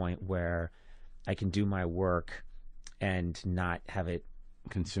to the point where I can do my work and not have it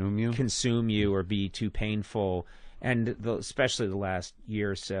consume you or be too painful. And especially the last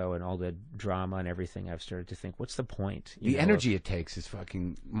year or so, and all the drama and everything, I've started to think, what's the point? The energy it takes is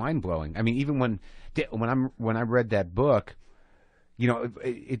fucking mind blowing. I mean, even when I read that book,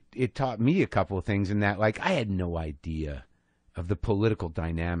 it taught me a couple of things in that, like, I had no idea of the political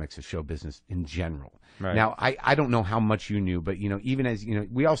dynamics of show business in general. Right. Now, I don't know how much you knew, but even as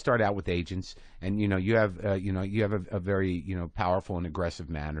we all start out with agents, and you have a very powerful and aggressive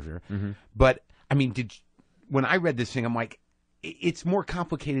manager. Mm-hmm. But I mean, when I read this thing, I'm like, it's more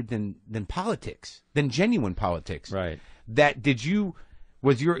complicated than politics, than genuine politics. Right.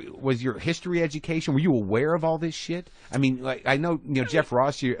 Was your history education? Were you aware of all this shit? I mean, like, I know Jeff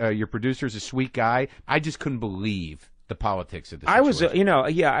Ross, your producer, is a sweet guy. I just couldn't believe the politics of this. I was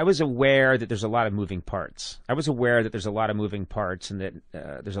aware that there's a lot of moving parts. I was aware that there's a lot of moving parts, and that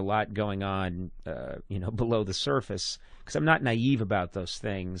there's a lot going on, below the surface, because I'm not naive about those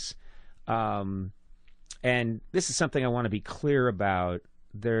things. And this is something I want to be clear about.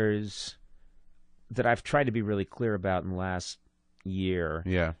 That I've tried to be really clear about in the last year.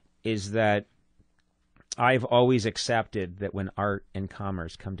 Yeah. Is that I've always accepted that when art and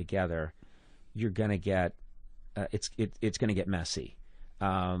commerce come together, you're gonna get it's going to get messy,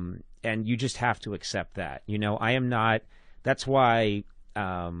 and you just have to accept that. I am not. That's why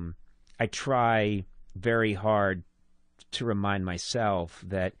I try very hard to remind myself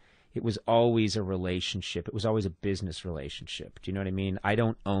that it was always a relationship. It was always a business relationship. Do you know what I mean? I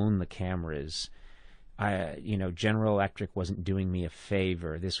don't own the cameras. General Electric wasn't doing me a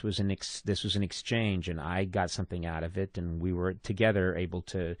favor. This was an exchange, and I got something out of it, and we were together able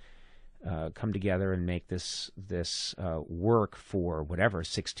to come together and make this work for whatever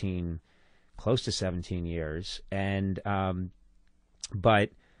 16, close to 17 years. And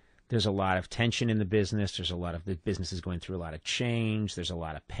but there's a lot of tension in the business. The business is going through a lot of change. There's a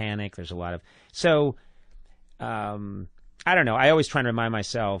lot of panic. There's a lot of I don't know. I always try to remind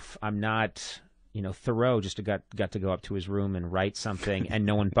myself I'm not. Thoreau just got to go up to his room and write something, and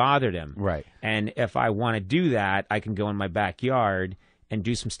no one bothered him. Right. And if I want to do that, I can go in my backyard and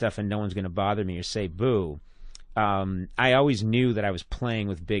do some stuff, and no one's going to bother me or say boo. I always knew that I was playing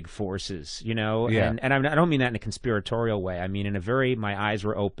with big forces, Yeah. And I don't mean that in a conspiratorial way. I mean my eyes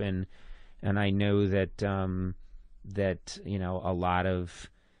were open, and I know that a lot of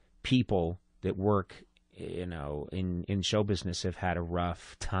people that work in show business have had a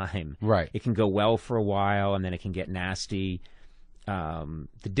rough time. Right. It can go well for a while, and then it can get nasty. The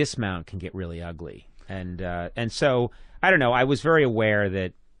dismount can get really ugly, and so I don't know. I was very aware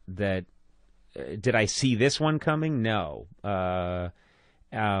that did I see this one coming? No.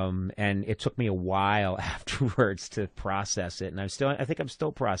 And it took me a while afterwards to process it, and I think I'm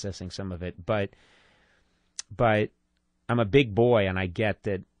still processing some of it, but I'm a big boy, and I get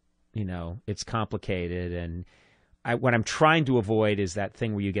that. It's complicated, and what I'm trying to avoid is that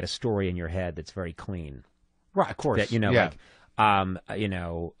thing where you get a story in your head that's very clean. Right, of course. That, yeah.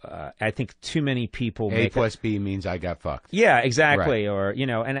 I think too many people A plus B means I got fucked. Yeah, exactly. Right. Or,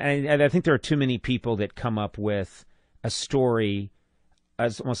 and I think there are too many people that come up with a story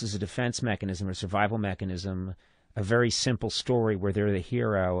almost as a defense mechanism or survival mechanism, a very simple story where they're the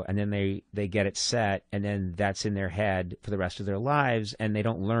hero, and then they get it set, and then that's in their head for the rest of their lives, and they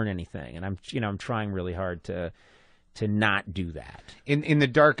don't learn anything. And I'm trying really hard to not do that. In the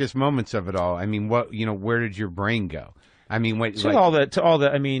darkest moments of it all, I mean, where did your brain go? I mean,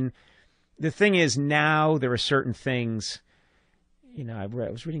 I mean, the thing is now there are certain things. I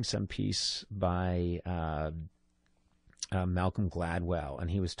was reading some piece by Malcolm Gladwell, and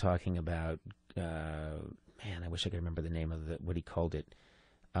he was talking about. Man, I wish I could remember the name of what he called it.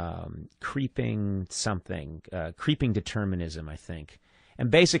 Creeping determinism, I think.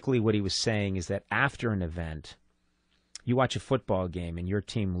 And basically what he was saying is that after an event, you watch a football game and your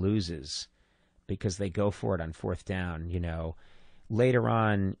team loses because they go for it on fourth down, later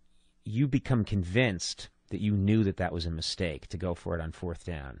on you become convinced that you knew that was a mistake to go for it on fourth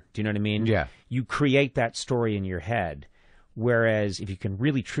down. Do you know what I mean? Yeah. You create that story in your head. Whereas if you can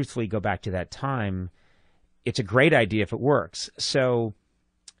really truthfully go back to that time, it's a great idea if it works. So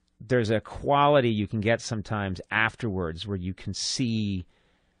there's a quality you can get sometimes afterwards where you can see,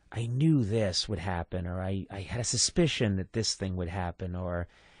 I knew this would happen, or I had a suspicion that this thing would happen,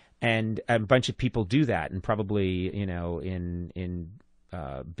 and a bunch of people do that. And probably, in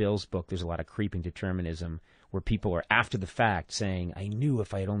Bill's book, there's a lot of creeping determinism where people are after the fact saying, I knew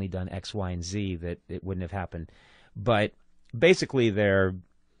if I had only done X, Y, and Z that it wouldn't have happened. But basically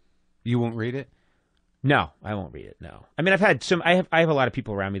You won't read it? No, I won't read it. No, I mean I have a lot of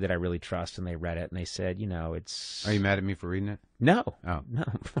people around me that I really trust, and they read it and they said, it's. Are you mad at me for reading it? No. Oh no.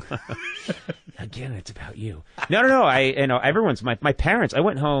 Again, it's about you. No. Everyone's my parents. I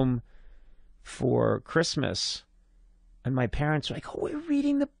went home for Christmas, and my parents were like, "Oh, we're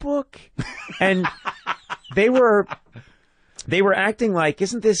reading the book," and they were acting like,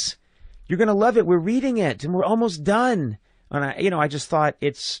 "Isn't this? You're gonna love it. We're reading it, and we're almost done." And I just thought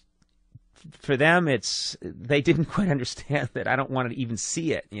for them, they didn't quite understand that I don't want to even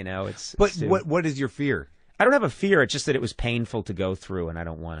see it. But what is your fear? I don't have a fear. It's just that it was painful to go through, and I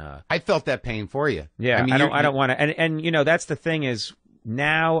don't want to. I felt that pain for you. Yeah, I mean, I don't want to. And that's the thing is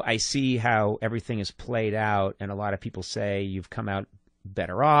now I see how everything is played out, and a lot of people say you've come out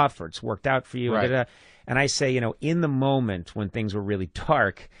better off, or it's worked out for you. Right. And I say, in the moment when things were really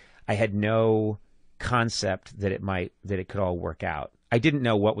dark, I had no concept that it could all work out. I didn't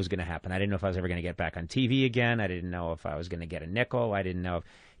know what was going to happen. I didn't know if I was ever going to get back on TV again. I didn't know if I was going to get a nickel. I didn't know,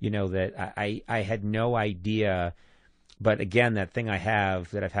 that I had no idea. But again, that thing I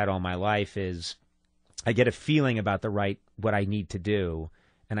have that I've had all my life is I get a feeling about what I need to do,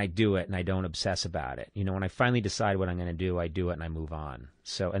 and I do it, and I don't obsess about it. When I finally decide what I'm going to do, I do it and I move on.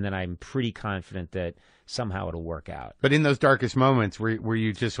 And then I'm pretty confident that somehow it'll work out. But in those darkest moments, were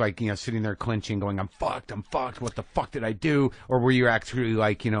you just like, sitting there clenching, going, I'm fucked, what the fuck did I do? Or were you actually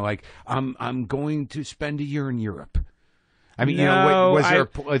like, I'm going to spend a year in Europe? I mean, No,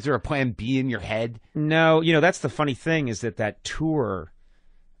 was there a plan B in your head? No, that's the funny thing is that tour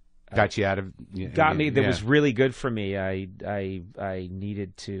Got you out of... got me. That was really good for me. I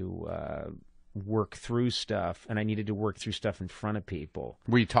needed to work through stuff, and I needed to work through stuff in front of people.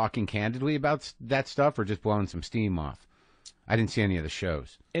 Were you talking candidly about that stuff, or just blowing some steam off? I didn't see any of the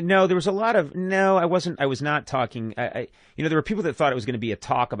shows. No, there was a lot of... No, I wasn't. I was not talking. There were people that thought it was going to be a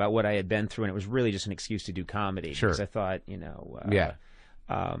talk about what I had been through, and it was really just an excuse to do comedy. Sure. Because I thought, yeah.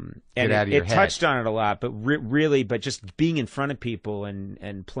 And Get out of your it head. touched on it a lot, but really, but just being in front of people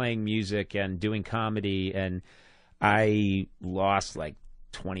and playing music and doing comedy, and I lost like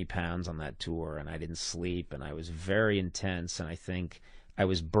 20 pounds on that tour, and I didn't sleep, and I was very intense, and I think I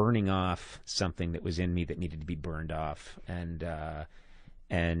was burning off something that was in me that needed to be burned off, and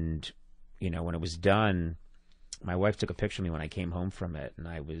when it was done, my wife took a picture of me when I came home from it, and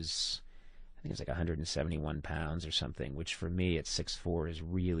I think it was like 171 pounds or something, which for me at 6'4" is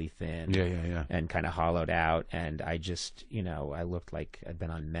really thin. Yeah. And kind of hollowed out. And I just, I looked like I'd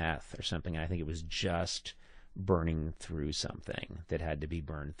been on meth or something. And I think it was just burning through something that had to be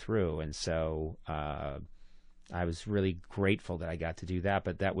burned through. And so I was really grateful that I got to do that.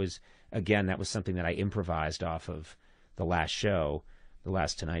 But that was something that I improvised off of the last show, the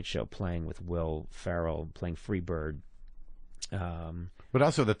last Tonight Show, playing with Will Ferrell, playing Freebird. But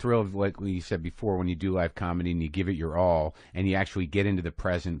also the thrill of, like you said before, when you do live comedy and you give it your all, and you actually get into the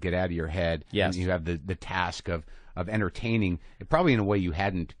present, get out of your head, yes. And you have the task of entertaining, probably in a way you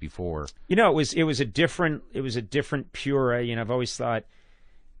hadn't before. It was a different pure. I've always thought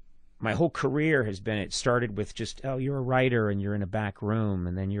my whole career it started with just, oh, you're a writer and you're in a back room,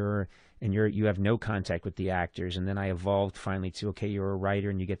 and then you have no contact with the actors, and then I evolved finally to, okay, you're a writer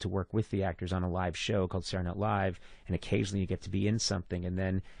and you get to work with the actors on a live show called Saturday Night Live, and occasionally you get to be in something, and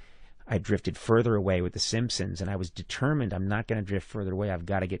then I drifted further away with The Simpsons, and I was determined I'm not going to drift further away. I've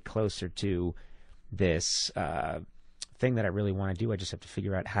got to get closer to this thing that I really want to do. I just have to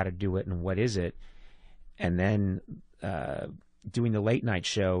figure out how to do it and what is it, and then doing the late night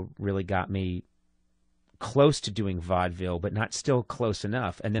show really got me close to doing vaudeville, but not still close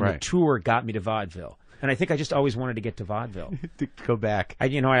enough. And then right. The tour got me to vaudeville, and I think I just always wanted to get to vaudeville. To go back. I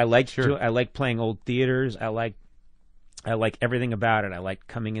like sure. I like playing old theaters. I like everything about it. I like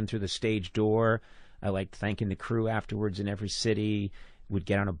coming in through the stage door. I like thanking the crew afterwards in every city. We'd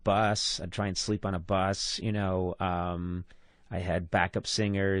get on a bus. I'd try and sleep on a bus. I had backup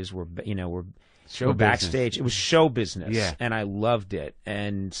singers. We're backstage. It was show business, yeah. And I loved it.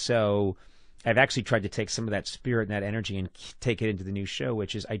 And so I've actually tried to take some of that spirit and that energy and take it into the new show,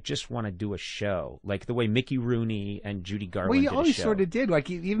 which is I just want to do a show, like the way Mickey Rooney and Judy Garland did a show. Well, you always sort of did. Like,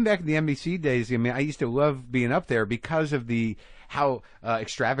 even back in the NBC days, I mean, I used to love being up there because of how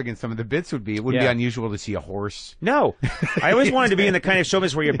extravagant some of the bits would be. It wouldn't be unusual to see a horse. No. I always wanted to be in the kind of show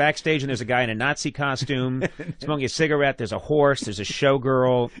business where you're backstage and there's a guy in a Nazi costume smoking a cigarette. There's a horse. There's a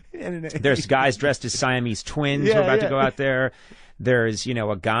showgirl. There's guys dressed as Siamese twins who are about to go out there. There's,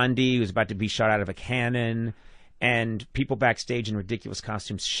 a Gandhi who's about to be shot out of a cannon, and people backstage in ridiculous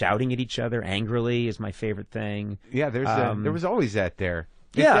costumes shouting at each other angrily is my favorite thing. Yeah, there was always that there.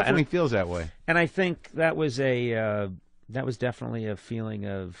 It definitely feels that way. And I think that was definitely a feeling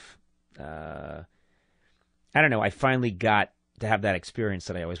of, I don't know, I finally got to have that experience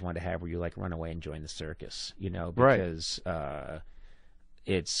that I always wanted to have, where you run away and join the circus, because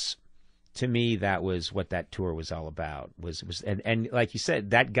it's... To me, that was what that tour was all about. And like you said,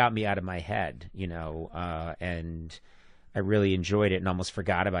 that got me out of my head, and I really enjoyed it and almost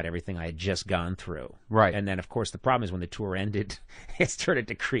forgot about everything I had just gone through. Right. And then, of course, the problem is when the tour ended, it started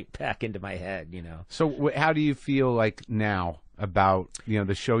to creep back into my head, So how do you feel like now about,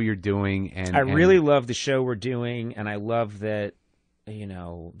 the show you're doing? I really love the show we're doing, and I love that,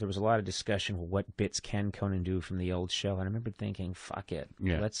 there was a lot of discussion, well, what bits can Conan do from the old show? And I remember thinking, fuck it.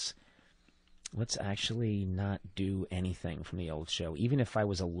 Yeah. Let's actually not do anything from the old show. Even if I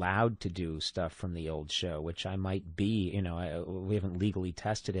was allowed to do stuff from the old show, which I might be, we haven't legally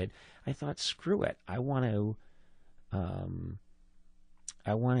tested it. I thought, screw it. I don't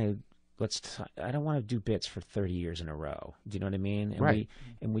want to do bits for 30 years in a row. Do you know what I mean? And right.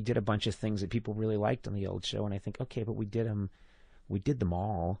 We did a bunch of things that people really liked on the old show, and I think, okay, but we did them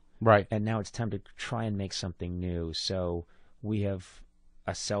all. Right. And now it's time to try and make something new. So we have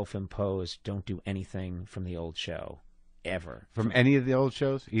a self-imposed don't do anything from the old show ever. From any of the old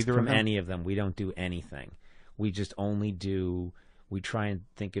shows? Either from any of them. We don't do anything. We just only we try and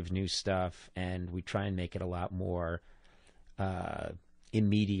think of new stuff, and we try and make it a lot more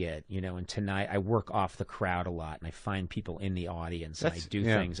immediate, and tonight I work off the crowd a lot and I find people in the audience and I do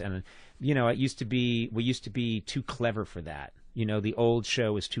things. And, we used to be too clever for that. The old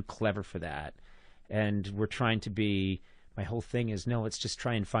show is too clever for that. And we're trying to be, my whole thing is, no, let's just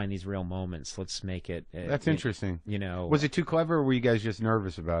try and find these real moments. Let's make it. That's interesting. Was it too clever or were you guys just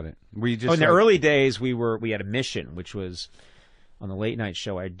nervous about it? Were you just in the early days, we had a mission, which was on the late night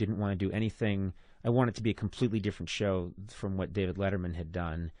show. I didn't want to do anything. I wanted it to be a completely different show from what David Letterman had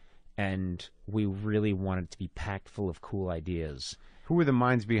done. And we really wanted it to be packed full of cool ideas. Who were the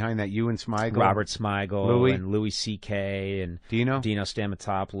minds behind that? You and Smigel? Robert Smigel and Louis C.K. and Dino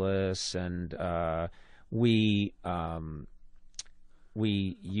Stamatopoulos. And we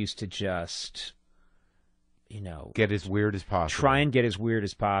used to just, get as weird as possible. Try and get as weird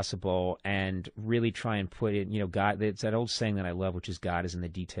as possible and really try and put in, God, it's that old saying that I love, which is God is in the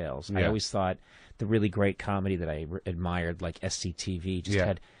details. Yeah. I always thought the really great comedy that I admired, like SCTV, just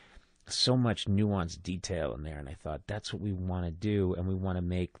had so much nuanced detail in there. And I thought, that's what we want to do. And we want to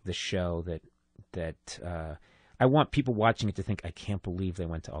make the show that I want people watching it to think, I can't believe they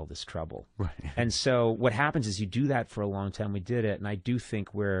went to all this trouble. Right. And so what happens is you do that for a long time. We did it. And I do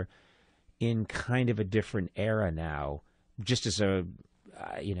think we're in kind of a different era now, just as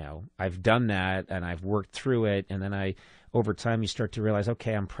I've done that and I've worked through it. And then over time, you start to realize,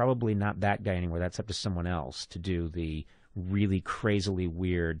 okay, I'm probably not that guy anymore. That's up to someone else to do the really crazily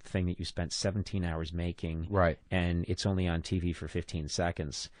weird thing that you spent 17 hours making. Right. And it's only on TV for 15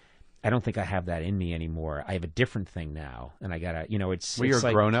 seconds. I don't think I have that in me anymore. I have a different thing now, and I gotta, it's. Well, you're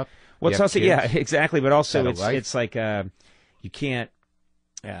like, a grown up. Well, it's also exactly, but also it's like you can't.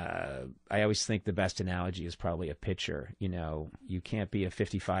 I always think the best analogy is probably a pitcher. You can't be a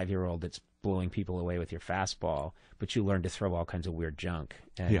 55-year-old that's blowing people away with your fastball, but you learn to throw all kinds of weird junk,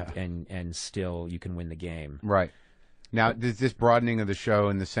 and still you can win the game. Right. Now, this broadening of the show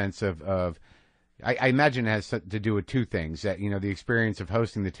in the sense of I imagine it has to do with two things, that, the experience of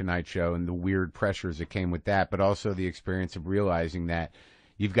hosting the Tonight Show and the weird pressures that came with that, but also the experience of realizing that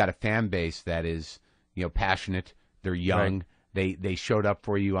you've got a fan base that is, passionate, they're young, right. They showed up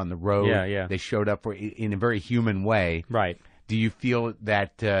for you on the road, they showed up for in a very human way. Right. Do you feel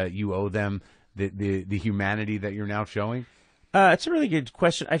that you owe them the humanity that you're now showing? It's a really good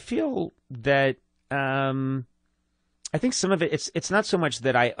question. I feel that I think some of it, it's not so much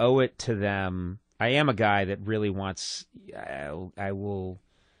that I owe it to them. I am a guy that really wants, I will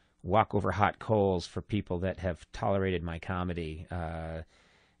walk over hot coals for people that have tolerated my comedy.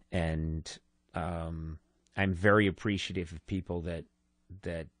 And I'm very appreciative of people that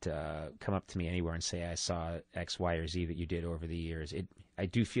come up to me anywhere and say, I saw X, Y, or Z that you did over the years. I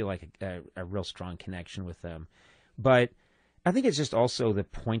do feel like a real strong connection with them. But I think it's just also the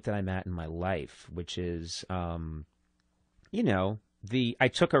point that I'm at in my life, which is, I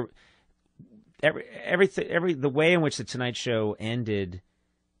took the way in which the Tonight Show ended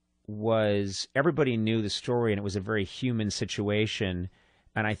was everybody knew the story and it was a very human situation.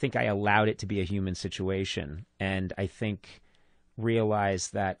 And I think I allowed it to be a human situation. And I think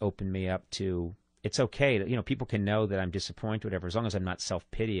realized that opened me up to, it's okay that, people can know that I'm disappointed, whatever, as long as I'm not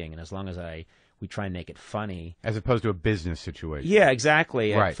self-pitying and as long as we try and make it funny. As opposed to a business situation. Yeah,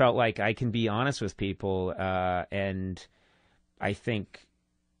 exactly. Right. I felt like I can be honest with people. And I think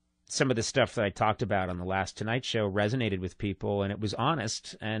some of the stuff that I talked about on the last Tonight Show resonated with people, and it was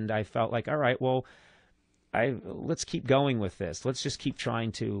honest. And I felt like, all right, well, let's keep going with this. Let's just keep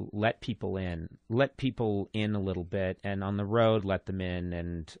trying to let people in a little bit, and on the road, let them in.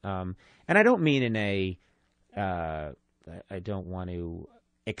 And I don't mean in I don't want to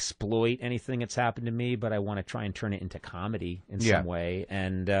exploit anything that's happened to me, but I want to try and turn it into comedy in some way.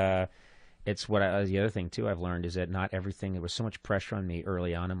 And it's the other thing too I've learned is that not everything, there was so much pressure on me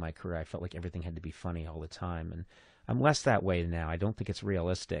early on in my career. I felt like everything had to be funny all the time, and I'm less that way now. I don't think it's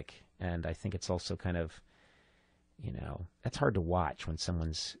realistic, and I think it's also kind of, that's hard to watch when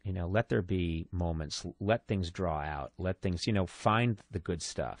someone's, let there be moments, let things draw out, let things, find the good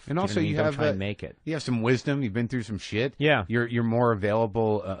stuff. And also you have try and make it. You have some wisdom. You've been through some shit. Yeah. You're more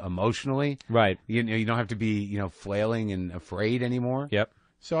available emotionally. Right. You don't have to be, flailing and afraid anymore. Yep.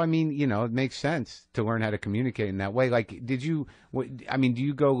 So, I mean, it makes sense to learn how to communicate in that way. Like, do you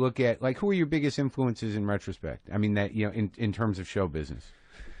go look at, like, who are your biggest influences in retrospect? I mean, that, in terms of show business.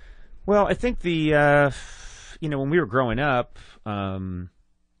 Well, I think when we were growing up, when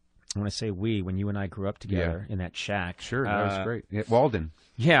I say when you and I grew up together in that shack. Sure, that was great. Yeah, Walden.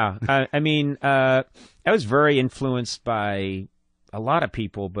 Yeah. I was very influenced by a lot of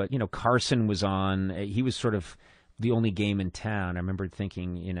people, but, Carson was on. He was sort of the only game in town. I remember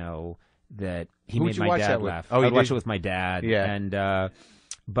thinking, that he Who'd made you my watch dad that with? laugh. Oh, he I watched did? it with my dad. Yeah. And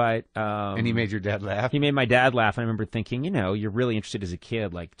he made your dad laugh? He made my dad laugh, and I remember thinking, you're really interested as a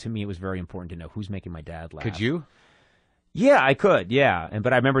kid. Like, to me, it was very important to know who's making my dad laugh. Could you? Yeah, I could. Yeah,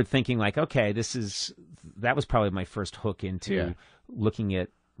 but I remember thinking, like, okay, that was probably my first hook into looking at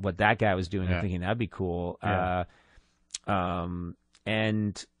what that guy was doing and thinking that'd be cool. Yeah.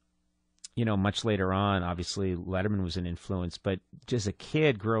 And much later on, obviously Letterman was an influence, but just a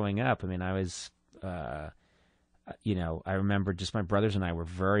kid growing up, I mean, I was, I remember just my brothers and I were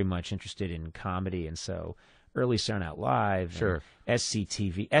very much interested in comedy, and so early Saturday Night Live, sure,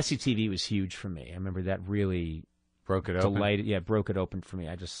 SCTV was huge for me. I remember that really broke it open. Yeah, broke it open for me.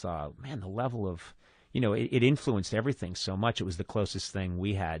 I just saw, man, the level of, it influenced everything so much. It was the closest thing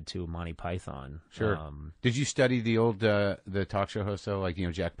we had to Monty Python. Sure. Did you study the old the talk show hosts, though, like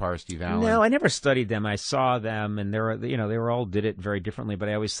Jack Parr, Steve Allen? No, I never studied them. I saw them, and they were all did it very differently. But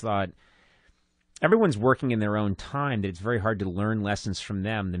I always thought everyone's working in their own time. That it's very hard to learn lessons from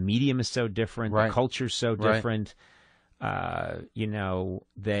them. The medium is so different. Right. The culture's so different.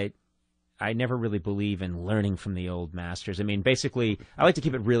 That I never really believe in learning from the old masters. I mean, basically, I like to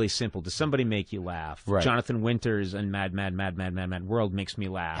keep it really simple. Does somebody make you laugh? Right. Jonathan Winters and Mad World makes me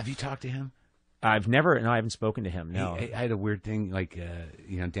laugh. Have you talked to him? I haven't spoken to him, no. I had a weird thing, like,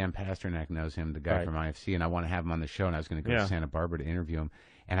 Dan Pasternak knows him, the guy from IFC, and I want to have him on the show, and I was going to go to Santa Barbara to interview him,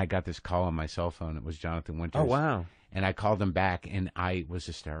 and I got this call on my cell phone. It was Jonathan Winters. Oh, wow. And I called him back, and I was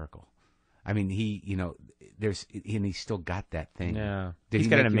hysterical. I mean, and he's still got that thing. Yeah. He's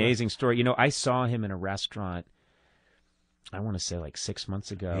got an amazing story. I saw him in a restaurant, I want to say like 6 months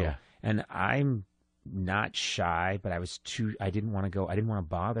ago. Yeah. And I'm not shy, but I didn't want to go. I didn't want to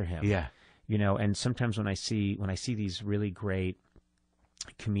bother him. Yeah. And sometimes when I see these really great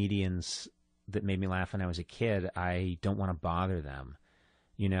comedians that made me laugh when I was a kid, I don't want to bother them.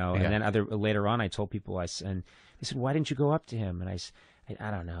 And then later on I told people, and they said, "Why didn't you go up to him?" And I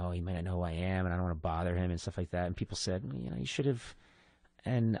don't know, he might not know who I am, and I don't want to bother him and stuff like that. And people said, you should have.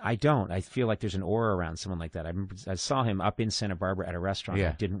 And I don't. I feel like there's an aura around someone like that. I remember I saw him up in Santa Barbara at a restaurant. Yeah.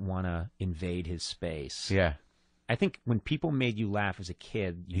 I didn't want to invade his space. Yeah. I think when people made you laugh as a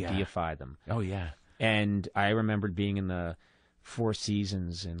kid, you deify them. Oh, yeah. And I remembered being in the Four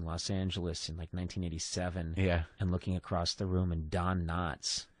Seasons in Los Angeles in like 1987 and looking across the room, and Don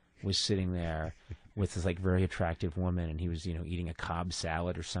Knotts was sitting there with this like very attractive woman, and he was, eating a Cobb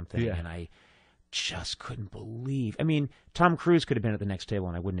salad or something, and I just couldn't believe. I mean, Tom Cruise could have been at the next table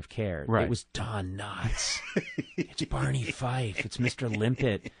and I wouldn't have cared. Right. It was Don Knotts. It's Barney Fife. It's Mr.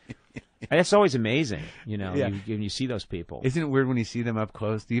 Limpet. And that's always amazing, when you see those people. Isn't it weird when you see them up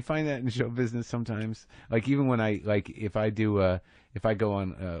close? Do you find that in show business sometimes? Like, even when if I go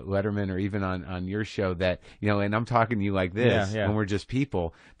on Letterman or even on your show, that, and I'm talking to you like this when we're just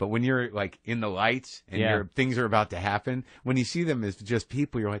people, but when you're like in the lights and things are about to happen, when you see them as just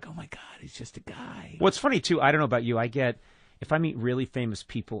people, you're like, oh my God, he's just a guy. What's funny too, I don't know about you, if I meet really famous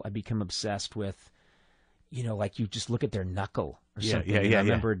people, I become obsessed with, like you just look at their knuckle or something. I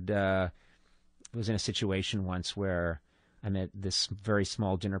remembered, I was in a situation once where I'm at this very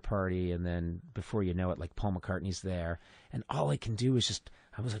small dinner party, and then before you know it, like Paul McCartney's there, and all I can do is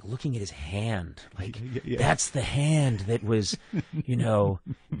I was like looking at his hand, like that's the hand that was,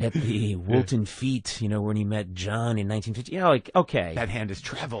 at the Woolton Feet, when he met John in 1950. Like, okay, that hand has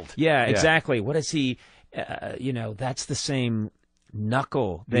traveled. Yeah, exactly. What is he? That's the same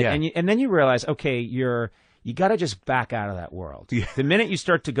knuckle. And then you realize, okay, you got to just back out of that world. Yeah. The minute you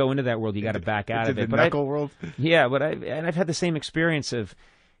start to go into that world, you got to back out of it. The knuckle world. Yeah, but I've had the same experience of,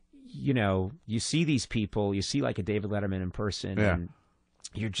 you see these people, you see like a David Letterman in person, and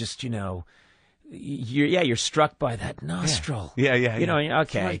you're just, you're struck by that nostril. Yeah.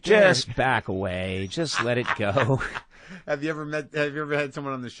 Okay, right just back away, just let it go. Have you ever had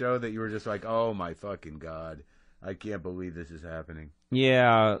someone on the show that you were just like, oh my fucking God, I can't believe this is happening?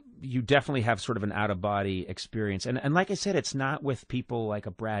 Yeah, you definitely have sort of an out-of-body experience. And like I said, it's not with people like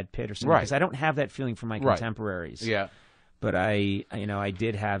a Brad Pitt or something, because I don't have that feeling for my contemporaries. Yeah. But I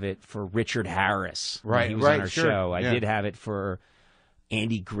did have it for Richard Harris when right, he was on our sure. show. I did have it for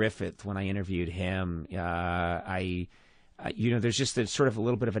Andy Griffith when I interviewed him. There's just sort of a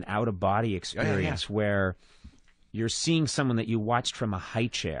little bit of an out-of-body experience where you're seeing someone that you watched from a high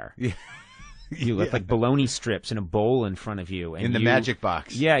chair. Yeah. You look like bologna strips in a bowl in front of you, and in the magic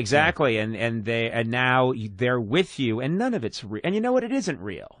box. Yeah, exactly. Yeah. And now they're with you, and none of it's real. And you know what? It isn't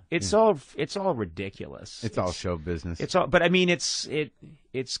real. It's all ridiculous. It's all show business. It's all. But I mean, it's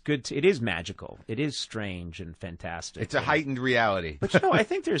good. It is magical. It is strange and fantastic. It's a heightened reality. But I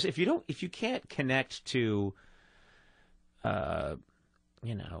think if you can't connect to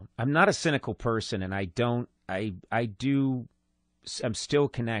I'm not a cynical person, and I'm still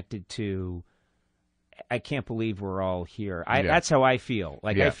connected to. I can't believe we're all here. That's how I feel.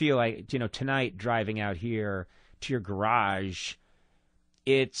 I feel like, tonight driving out here to your garage,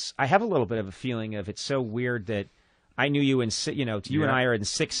 I have a little bit of a feeling of it's so weird that I knew you and I are in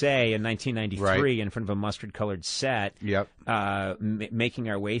 6A in 1993 in front of a mustard-colored set, making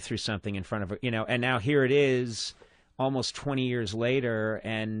our way through something in front of and now here it is almost 20 years later,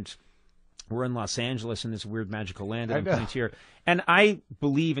 and we're in Los Angeles in this weird magical land that I'm coming to here. And I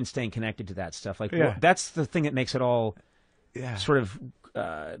believe in staying connected to that stuff. That's the thing that makes it all sort of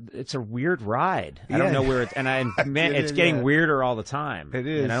it's a weird ride. I don't know where it's it's getting weirder all the time. It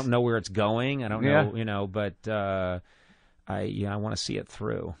is. And I don't know where it's going. I don't know, but I want to see it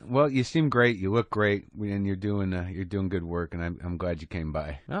through. Well, you seem great. You look great, and you're doing good work, and I'm glad you came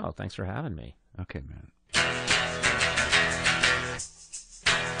by. Oh, thanks for having me. Okay, man.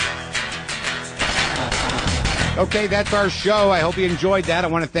 Okay, that's our show. I hope you enjoyed that. I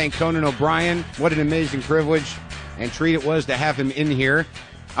want to thank Conan O'Brien. What an amazing privilege and treat it was to have him in here.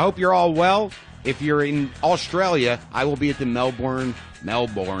 I hope you're all well. If you're in Australia, I will be at the Melbourne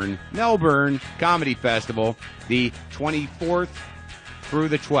Comedy Festival, the 24th through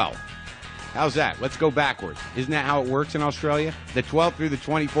the 12th. How's that? Let's go backwards. Isn't that how it works in Australia? The 12th through the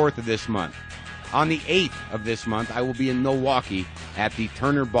 24th of this month. On the 8th of this month, I will be in Milwaukee at the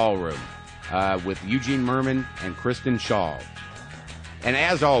Turner Ballroom. With Eugene Merman and Kristen Shaw. And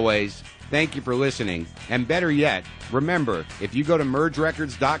as always, thank you for listening. And better yet, remember, if you go to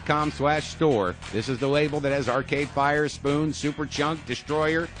mergerecords.com/store, this is the label that has Arcade Fire, Spoon, Super Chunk,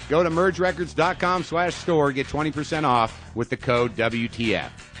 Destroyer. Go to mergerecords.com/store, get 20% off with the code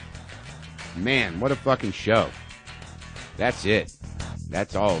WTF. Man, what a fucking show. That's it.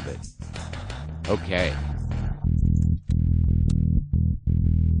 That's all of it. Okay.